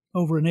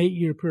over an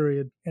 8-year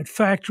period at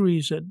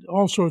factories, at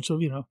all sorts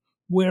of,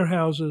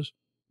 warehouses,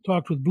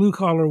 talked with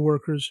blue-collar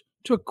workers,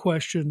 took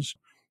questions.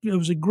 It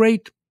was a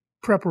great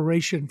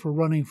preparation for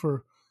running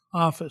for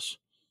office.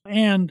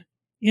 And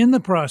in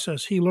the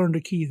process, he learned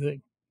a key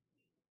thing.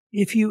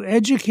 If you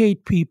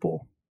educate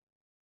people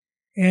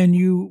and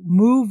you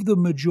move the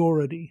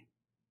majority,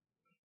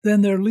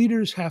 then their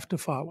leaders have to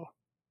follow.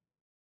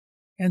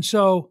 And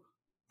so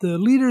the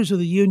leaders of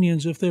the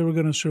unions, if they were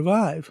going to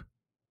survive,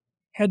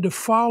 had to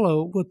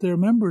follow what their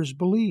members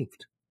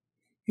believed.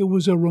 It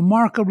was a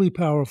remarkably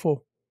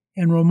powerful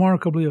and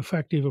remarkably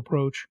effective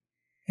approach,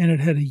 and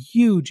it had a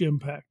huge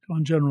impact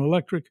on General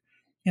Electric,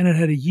 and it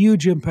had a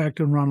huge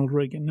impact on Ronald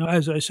Reagan. Now,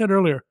 as I said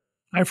earlier,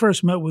 I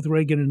first met with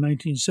Reagan in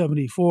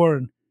 1974,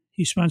 and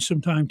he spent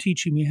some time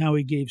teaching me how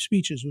he gave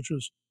speeches, which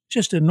was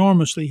just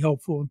enormously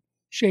helpful and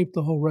shaped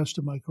the whole rest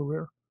of my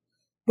career.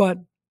 But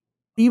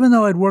even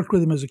though I'd worked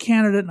with him as a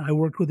candidate, and I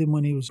worked with him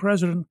when he was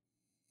president,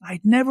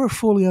 I'd never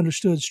fully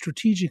understood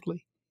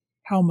strategically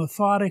how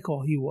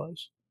methodical he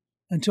was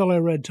until I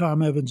read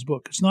Tom Evans'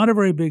 book. It's not a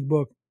very big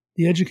book,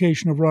 The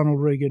Education of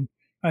Ronald Reagan.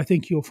 I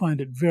think you'll find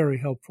it very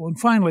helpful. And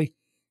finally,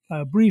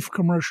 a brief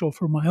commercial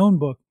for my own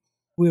book.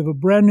 We have a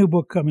brand new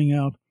book coming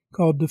out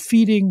called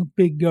Defeating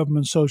Big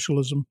Government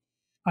Socialism.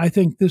 I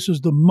think this is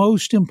the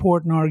most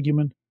important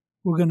argument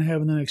we're going to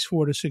have in the next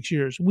 4 to 6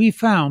 years. We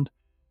found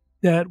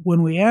that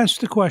when we asked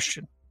the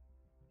question,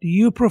 do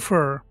you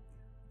prefer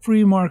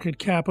free market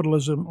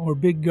capitalism or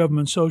big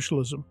government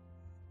socialism,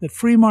 that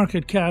free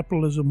market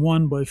capitalism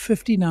won by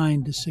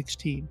 59 to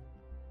 16,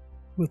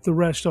 with the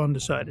rest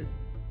undecided.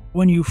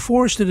 When you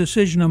forced a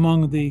decision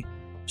among the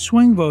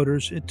swing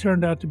voters, it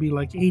turned out to be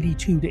like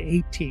 82 to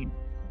 18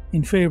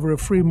 in favor of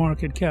free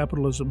market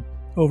capitalism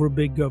over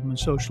big government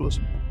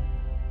socialism.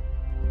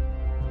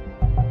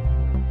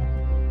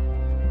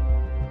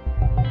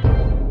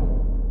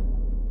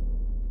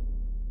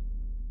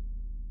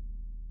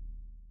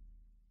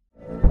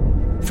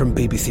 From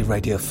BBC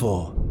Radio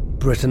 4,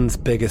 Britain's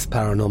biggest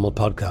paranormal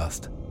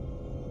podcast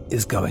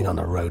is going on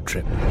a road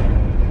trip.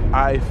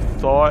 I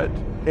thought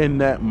in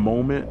that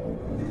moment,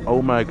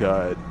 oh my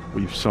God,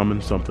 we've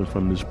summoned something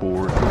from this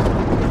board.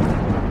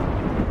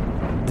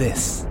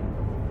 This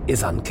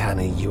is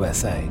Uncanny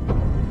USA.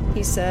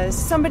 He says,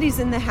 somebody's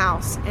in the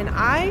house, and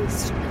I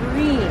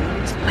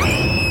screamed.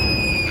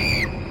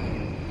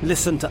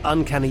 Listen to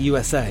Uncanny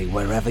USA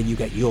wherever you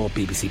get your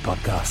BBC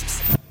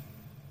podcasts,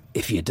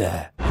 if you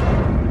dare.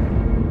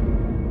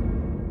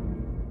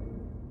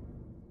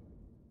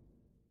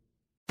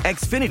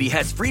 Xfinity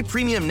has free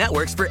premium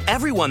networks for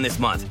everyone this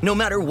month, no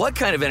matter what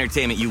kind of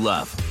entertainment you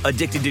love.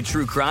 Addicted to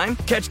true crime?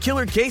 Catch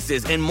killer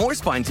cases and more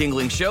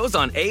spine-tingling shows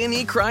on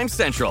A&E Crime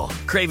Central.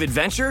 Crave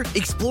adventure?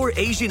 Explore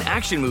Asian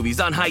action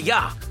movies on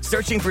Hi-YAH.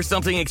 Searching for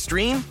something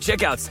extreme?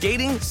 Check out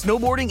skating,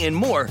 snowboarding, and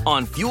more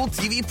on Fuel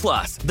TV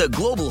Plus, the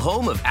global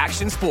home of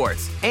action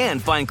sports.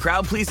 And find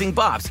crowd-pleasing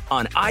bops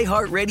on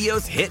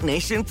iHeartRadio's Hit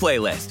Nation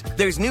playlist.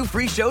 There's new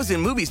free shows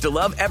and movies to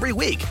love every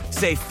week.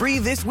 Say free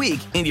this week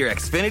in your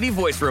Xfinity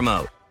voice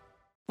remote.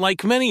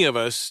 Like many of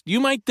us, you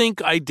might think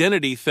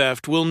identity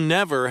theft will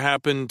never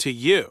happen to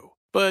you.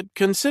 But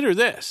consider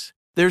this.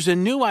 There's a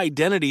new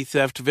identity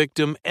theft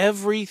victim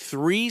every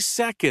 3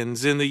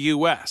 seconds in the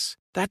U.S.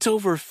 That's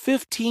over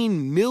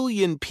 15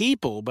 million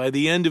people by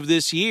the end of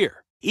this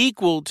year,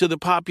 equal to the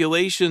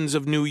populations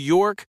of New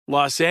York,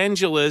 Los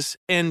Angeles,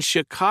 and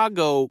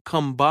Chicago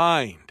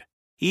combined.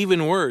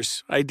 Even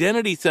worse,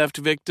 identity theft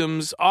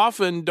victims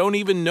often don't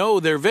even know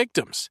they're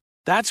victims.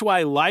 That's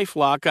why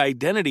LifeLock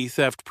Identity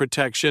Theft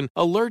Protection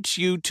alerts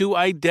you to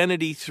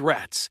identity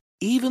threats,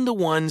 even the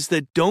ones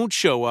that don't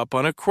show up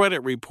on a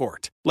credit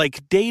report,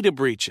 like data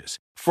breaches,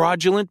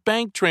 fraudulent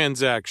bank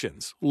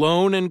transactions,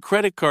 loan and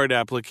credit card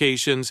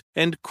applications,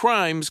 and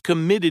crimes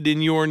committed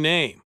in your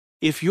name.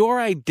 If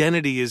your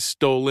identity is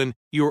stolen,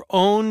 your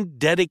own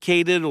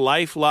dedicated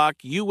LifeLock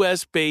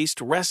U.S.-based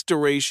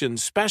restoration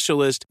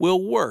specialist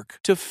will work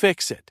to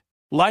fix it.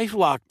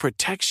 LifeLock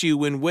protects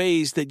you in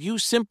ways that you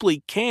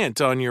simply can't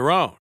on your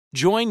own.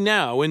 Join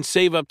now and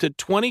save up to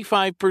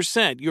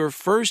 25% your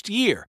first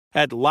year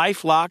at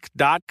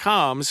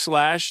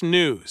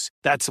LifeLock.com/news.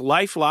 That's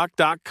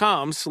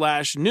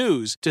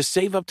LifeLock.com/news to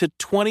save up to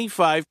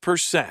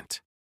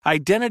 25%.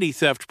 Identity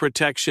theft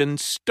protection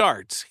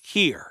starts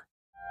here.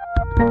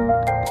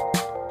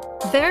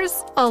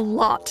 There's a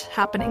lot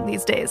happening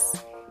these days,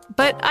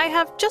 but I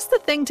have just the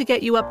thing to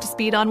get you up to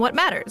speed on what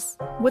matters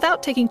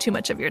without taking too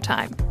much of your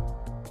time.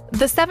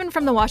 The 7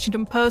 from the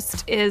Washington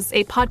Post is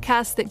a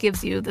podcast that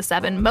gives you the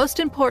 7 most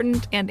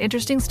important and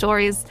interesting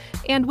stories,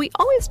 and we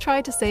always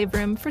try to save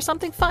room for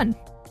something fun.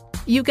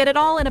 You get it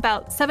all in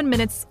about 7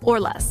 minutes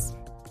or less.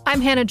 I'm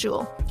Hannah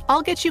Jewell.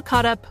 I'll get you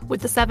caught up with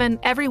the 7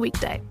 every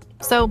weekday.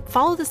 So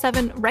follow the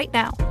 7 right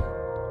now.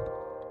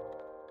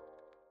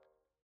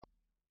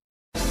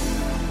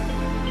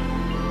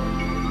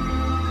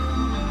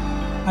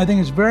 I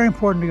think it's very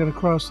important to get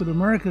across that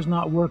America is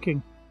not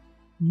working,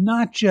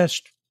 not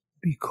just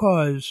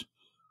because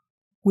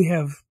we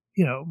have,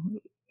 a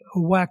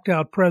whacked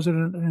out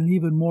president and an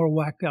even more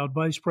whacked out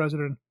vice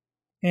president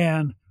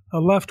and a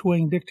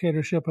left-wing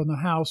dictatorship in the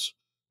House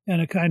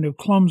and a kind of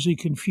clumsy,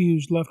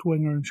 confused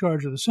left-winger in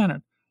charge of the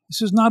Senate.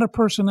 This is not a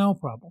personnel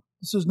problem.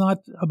 This is not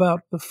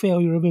about the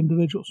failure of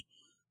individuals.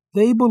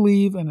 They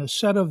believe in a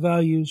set of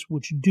values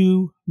which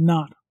do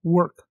not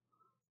work.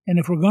 And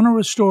if we're going to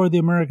restore the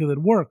America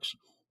that works,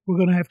 we're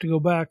going to have to go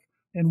back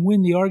and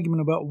win the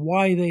argument about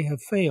why they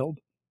have failed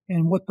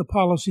and what the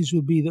policies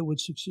would be that would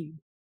succeed.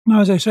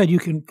 Now, as I said, you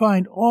can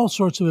find all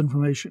sorts of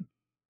information.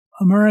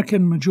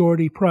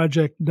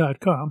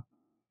 AmericanMajorityProject.com.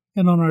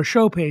 And on our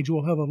show page,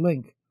 we'll have a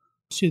link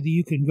so that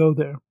you can go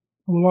there.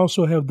 We'll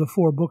also have the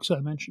 4 books I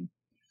mentioned.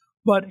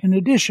 But in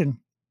addition,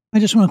 I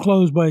just want to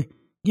close by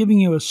giving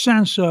you a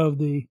sense of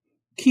the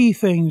key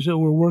things that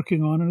we're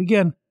working on. And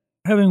again,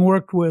 having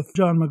worked with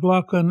John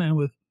McLaughlin and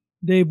with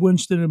Dave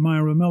Winston and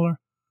Myra Miller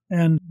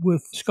and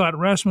with Scott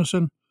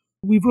Rasmussen,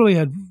 we've really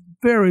had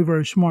very,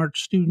 very smart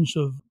students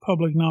of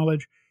public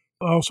knowledge.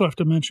 I also have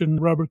to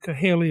mention Robert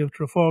Cahaley of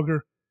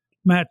Trafalgar,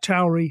 Matt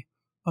Towery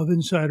of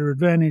Insider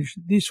Advantage.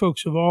 These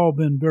folks have all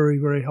been very,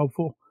 very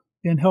helpful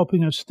in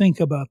helping us think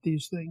about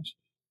these things.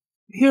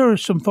 Here are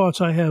some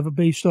thoughts I have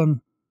based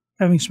on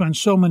having spent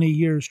so many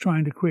years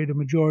trying to create a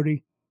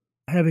majority,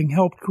 having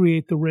helped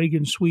create the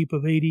Reagan sweep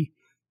of 80,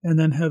 and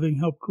then having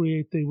helped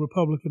create the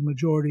Republican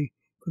majority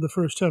for the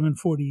first time in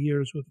 40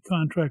 years with the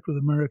Contract with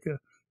America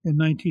in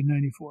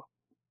 1994.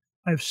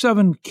 I have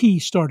 7 key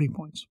starting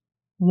points.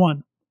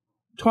 1,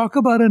 talk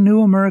about a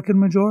new American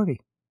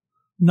majority,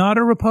 not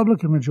a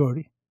Republican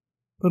majority,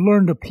 but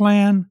learn to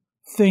plan,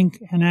 think,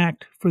 and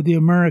act for the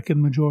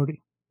American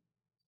majority.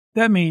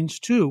 That means,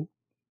 2,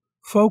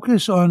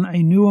 focus on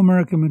a new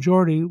American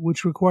majority,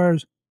 which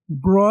requires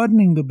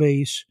broadening the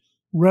base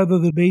rather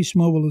than base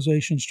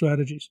mobilization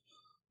strategies.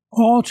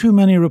 All too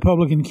many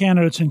Republican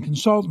candidates and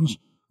consultants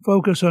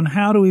focus on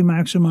how do we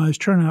maximize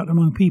turnout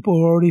among people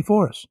who are already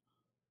for us.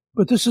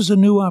 But this is a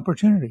new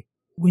opportunity.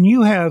 When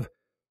you have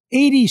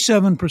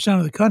 87%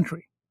 of the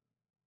country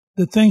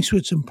that thinks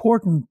it's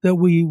important that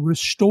we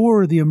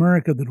restore the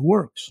America that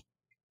works,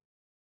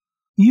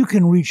 you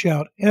can reach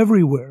out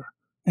everywhere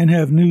and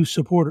have new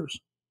supporters.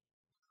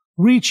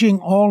 Reaching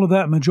all of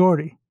that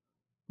majority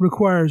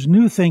requires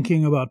new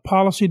thinking about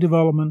policy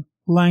development,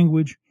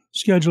 language,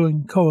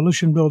 scheduling,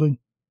 coalition building.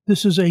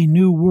 This is a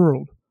new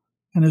world.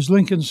 And as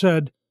Lincoln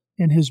said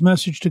in his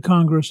message to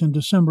Congress in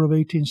December of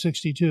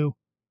 1862,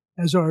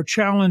 as our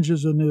challenge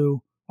is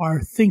anew,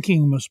 our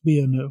thinking must be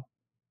anew.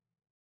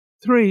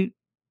 3,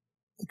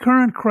 the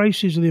current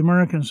crises of the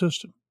American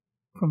system,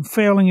 from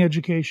failing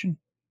education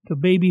to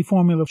baby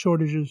formula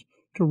shortages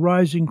to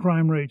rising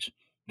crime rates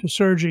to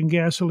surging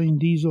gasoline,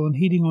 diesel, and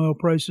heating oil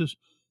prices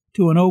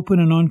to an open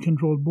and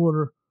uncontrolled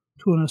border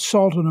to an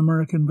assault on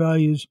American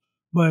values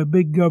by a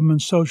big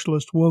government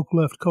socialist woke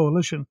left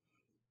coalition.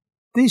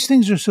 These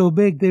things are so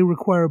big, they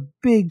require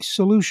big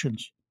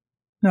solutions.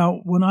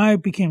 Now, when I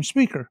became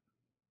Speaker,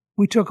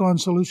 we took on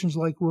solutions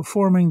like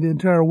reforming the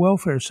entire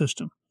welfare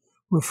system,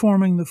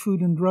 reforming the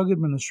Food and Drug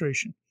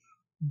Administration,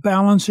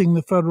 balancing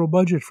the federal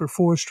budget for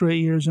 4 straight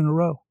years in a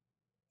row.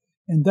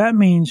 And that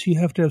means you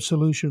have to have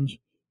solutions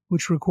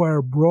which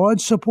require broad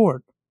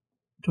support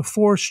to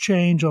force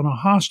change on a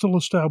hostile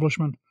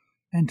establishment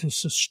and to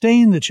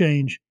sustain the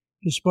change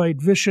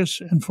despite vicious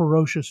and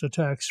ferocious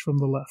attacks from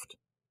the left.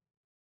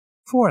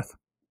 4th,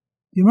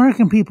 the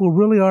American people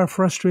really are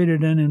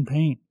frustrated and in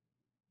pain.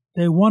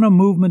 They want a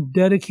movement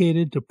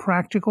dedicated to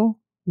practical,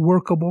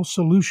 workable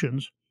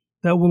solutions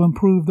that will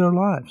improve their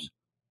lives.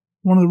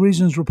 One of the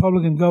reasons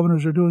Republican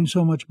governors are doing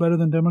so much better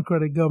than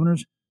Democratic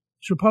governors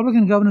is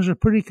Republican governors are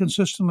pretty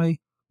consistently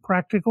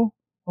practical,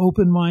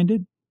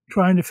 open-minded,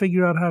 trying to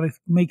figure out how to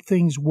make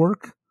things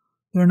work.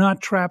 They're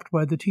not trapped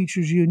by the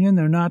teachers' union.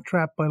 They're not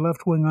trapped by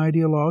left-wing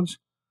ideologues.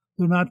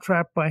 They're not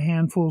trapped by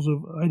handfuls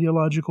of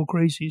ideological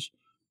crazies.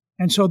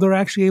 And so they're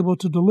actually able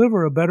to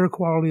deliver a better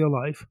quality of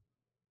life.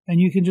 And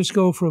you can just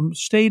go from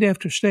state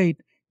after state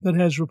that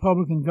has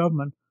Republican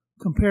government,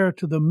 compare it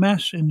to the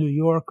mess in New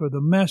York or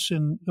the mess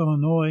in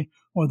Illinois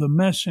or the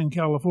mess in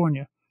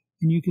California,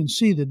 and you can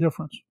see the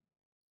difference.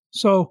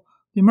 So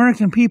the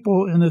American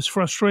people in this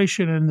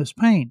frustration and this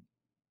pain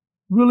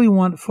really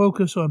want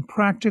focus on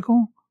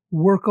practical,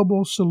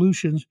 workable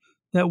solutions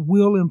that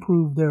will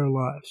improve their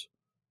lives.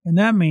 And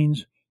that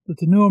means that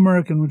the new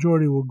American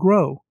majority will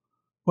grow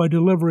by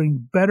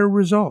delivering better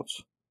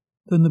results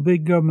than the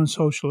big government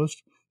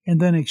socialists and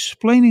then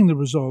explaining the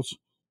results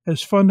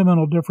as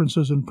fundamental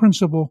differences in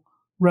principle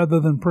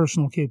rather than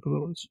personal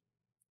capabilities.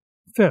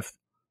 5th,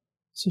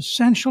 it's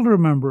essential to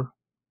remember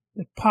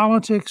that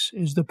politics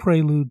is the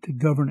prelude to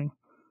governing.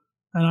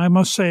 And I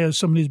must say, as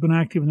somebody who's been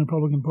active in the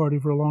Republican Party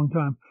for a long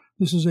time,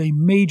 this is a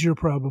major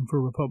problem for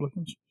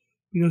Republicans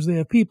because they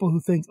have people who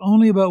think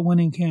only about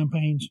winning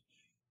campaigns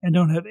and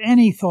don't have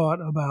any thought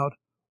about,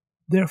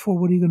 therefore,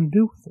 what are you going to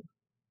do with it?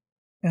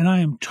 And I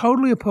am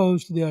totally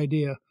opposed to the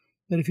idea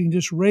that if you can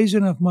just raise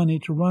enough money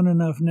to run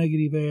enough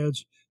negative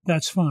ads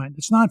that's fine.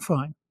 It's not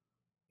fine.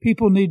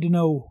 People need to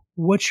know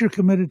what you're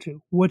committed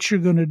to, what you're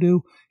going to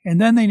do, and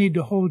then they need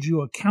to hold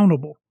you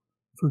accountable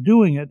for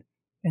doing it,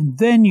 and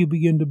then you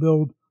begin to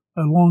build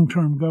a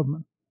long-term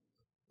government.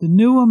 The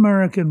new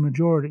American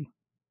majority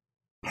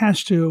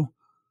has to,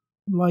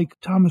 like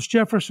Thomas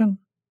Jefferson,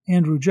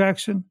 Andrew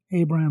Jackson,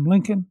 Abraham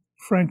Lincoln,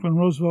 Franklin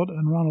Roosevelt,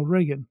 and Ronald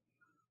Reagan,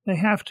 they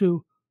have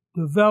to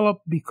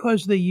develop,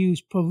 because they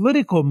use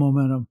political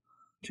momentum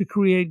to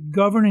create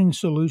governing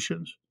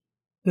solutions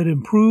that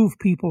improve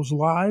people's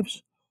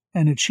lives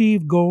and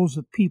achieve goals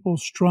that people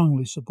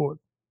strongly support.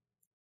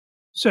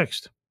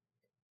 Sixth,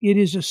 it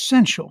is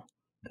essential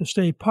to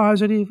stay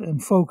positive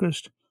and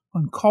focused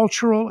on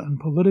cultural and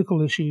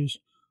political issues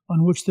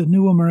on which the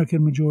new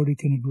American majority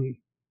can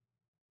agree.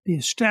 The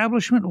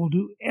establishment will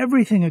do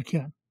everything it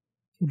can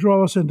to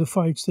draw us into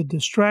fights that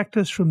distract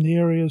us from the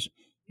areas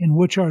in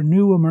which our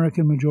new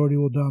American majority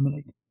will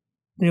dominate.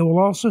 They will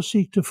also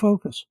seek to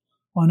focus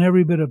on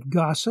every bit of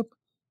gossip,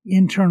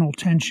 internal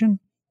tension,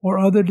 or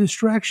other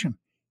distraction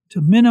to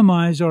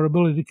minimize our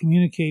ability to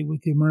communicate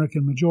with the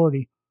American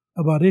majority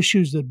about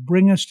issues that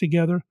bring us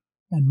together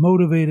and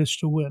motivate us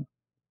to win.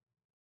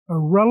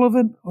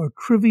 Irrelevant or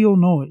trivial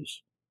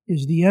noise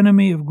is the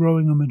enemy of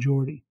growing a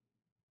majority.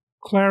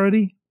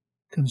 Clarity,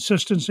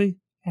 consistency,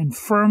 and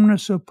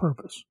firmness of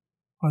purpose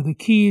are the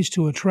keys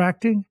to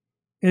attracting,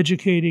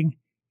 educating,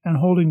 and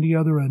holding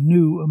together a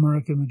new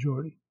American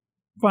majority.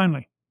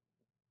 Finally,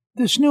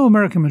 this new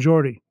American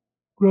majority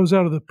grows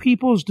out of the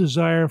people's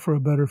desire for a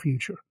better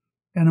future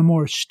and a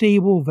more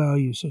stable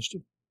value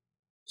system.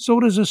 So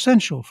it is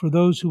essential for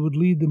those who would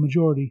lead the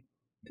majority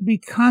to be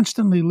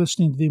constantly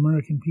listening to the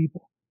American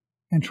people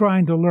and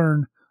trying to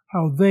learn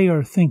how they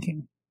are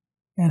thinking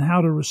and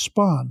how to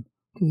respond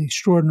to the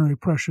extraordinary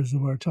pressures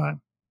of our time.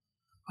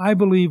 I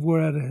believe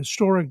we're at a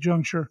historic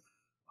juncture.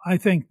 I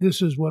think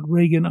this is what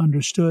Reagan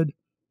understood,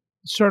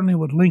 certainly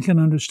what Lincoln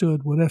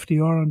understood, what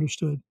FDR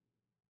understood.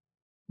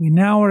 We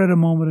now are at a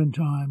moment in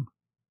time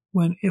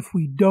when if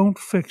we don't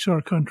fix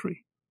our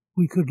country,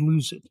 we could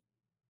lose it.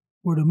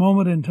 We're at a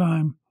moment in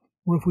time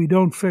where if we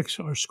don't fix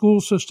our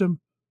school system,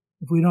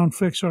 if we don't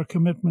fix our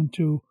commitment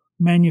to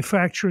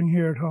manufacturing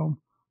here at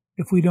home,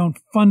 if we don't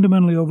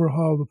fundamentally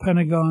overhaul the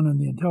Pentagon and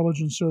the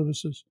intelligence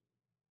services,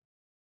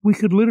 we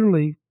could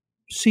literally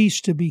cease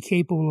to be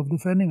capable of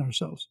defending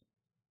ourselves.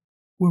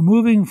 We're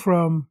moving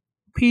from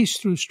peace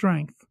through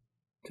strength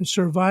to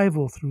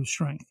survival through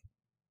strength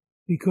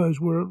because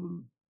we're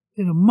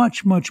in a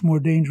much, much more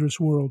dangerous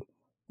world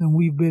than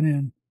we've been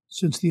in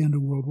since the end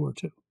of World War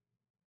II.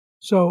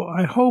 So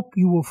I hope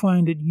you will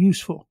find it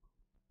useful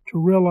to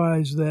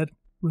realize that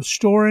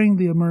restoring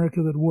the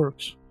America that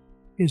works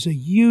is a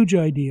huge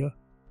idea.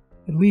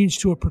 It leads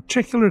to a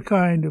particular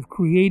kind of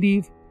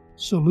creative,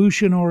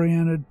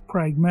 solution-oriented,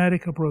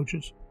 pragmatic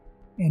approaches.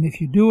 And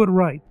if you do it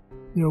right,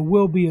 there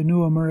will be a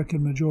new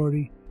American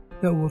majority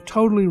that will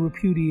totally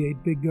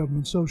repudiate big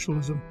government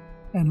socialism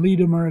and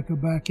lead America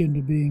back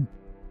into being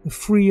the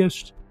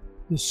freest,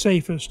 the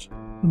safest,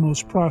 the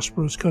most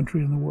prosperous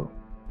country in the world.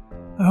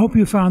 I hope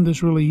you found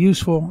this really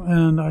useful,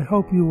 and I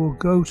hope you will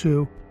go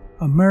to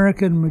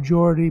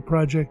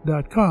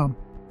AmericanMajorityProject.com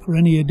for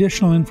any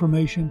additional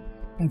information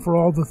and for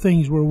all the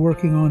things we're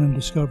working on and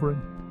discovering.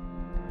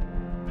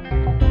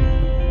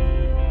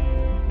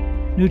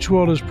 Newt's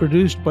World is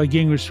produced by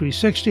Gingrich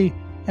 360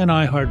 and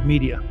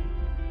iHeartMedia.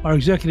 Our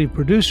executive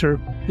producer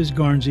is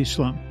Garnsey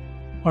Slum.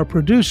 Our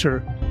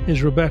producer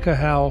is Rebecca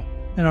Howell,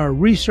 and our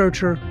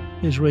researcher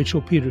is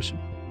Rachel Peterson.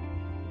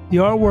 The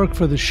artwork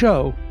for the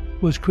show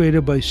was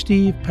created by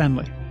Steve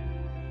Penley.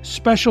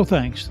 Special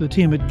thanks to the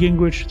team at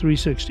Gingrich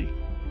 360.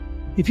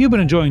 If you've been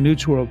enjoying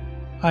Newt's World,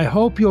 I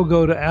hope you'll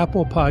go to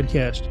Apple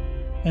Podcast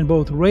and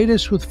both rate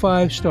us with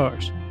 5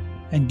 stars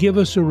and give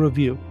us a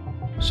review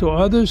so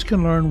others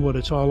can learn what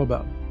it's all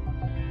about.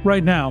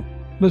 Right now,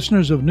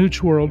 listeners of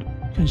Newt's World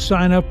can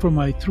sign up for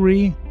my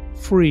 3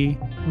 free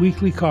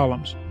weekly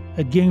columns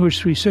at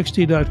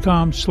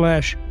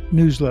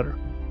gingrich360.com/newsletter.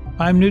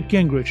 I'm Newt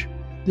Gingrich.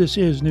 This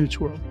is Newt's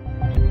World.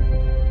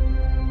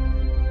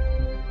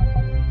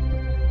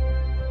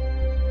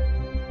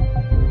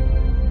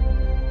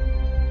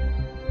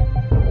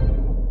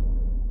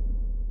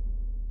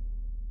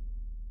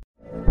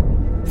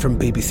 From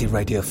BBC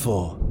Radio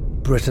 4,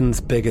 Britain's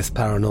biggest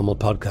paranormal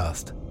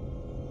podcast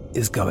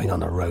is going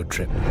on a road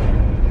trip.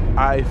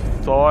 I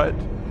thought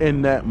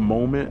in that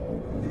moment,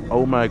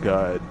 oh my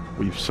God,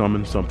 we've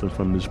summoned something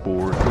from this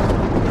board.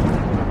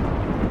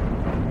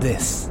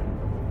 This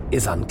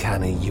is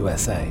Uncanny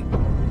USA.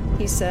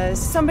 He says,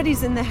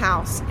 somebody's in the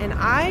house, and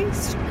I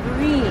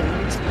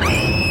screamed.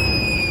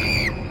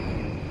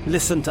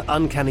 Listen to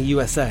Uncanny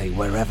USA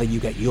wherever you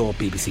get your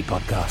BBC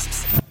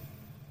podcasts,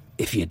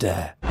 if you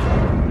dare.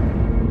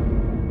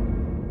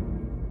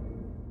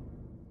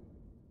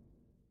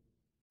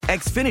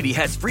 Xfinity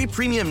has free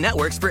premium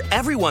networks for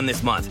everyone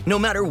this month, no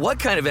matter what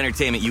kind of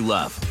entertainment you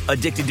love.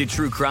 Addicted to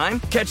true crime?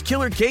 Catch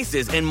killer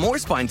cases and more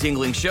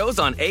spine-tingling shows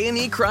on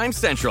A&E Crime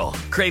Central.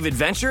 Crave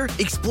adventure?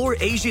 Explore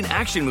Asian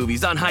action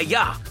movies on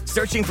Hi-YAH.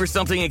 Searching for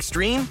something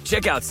extreme?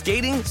 Check out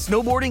skating,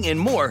 snowboarding, and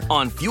more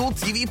on Fuel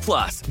TV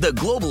Plus, the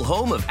global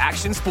home of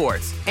action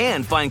sports.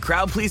 And find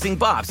crowd-pleasing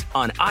bops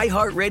on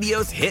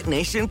iHeartRadio's Hit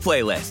Nation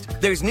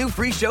playlist. There's new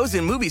free shows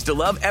and movies to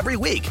love every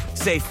week.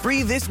 Say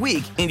free this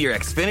week in your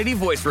Xfinity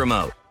voice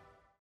remote.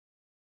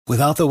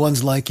 Without the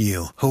ones like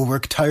you, who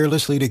work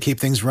tirelessly to keep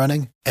things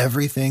running,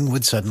 everything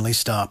would suddenly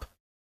stop.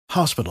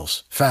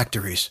 Hospitals,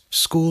 factories,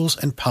 schools,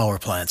 and power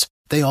plants,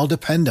 they all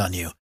depend on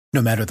you.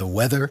 No matter the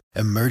weather,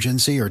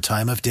 emergency, or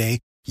time of day,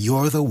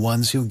 you're the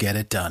ones who get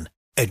it done.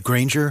 At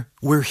Grainger,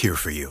 we're here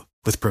for you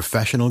with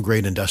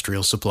professional-grade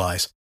industrial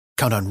supplies.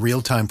 Count on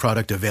real-time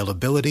product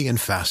availability and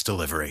fast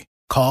delivery.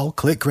 Call,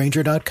 click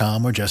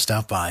Grainger.com, or just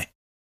stop by.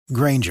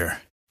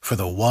 Grainger, for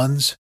the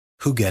ones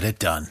who get it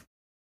done.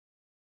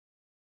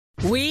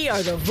 We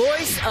are the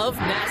voice of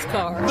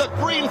NASCAR. The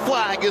green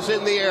flag is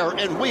in the air,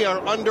 and we are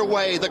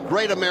underway. The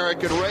Great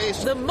American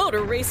Race. The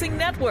Motor Racing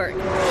Network.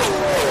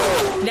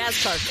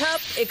 NASCAR Cup,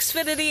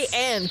 Xfinity,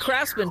 and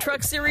Craftsman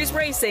Truck Series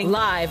Racing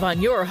live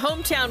on your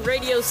hometown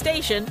radio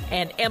station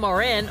and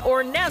MRN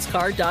or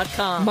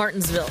NASCAR.com.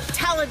 Martinsville,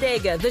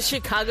 Talladega, the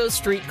Chicago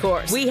Street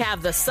Course. We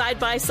have the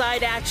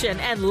side-by-side action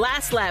and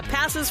last lap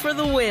passes for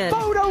the win.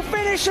 Photo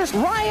finishes.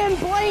 Ryan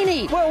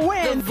Blaney will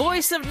win. The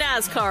voice of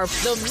NASCAR,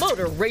 the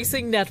Motor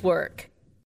Racing Network.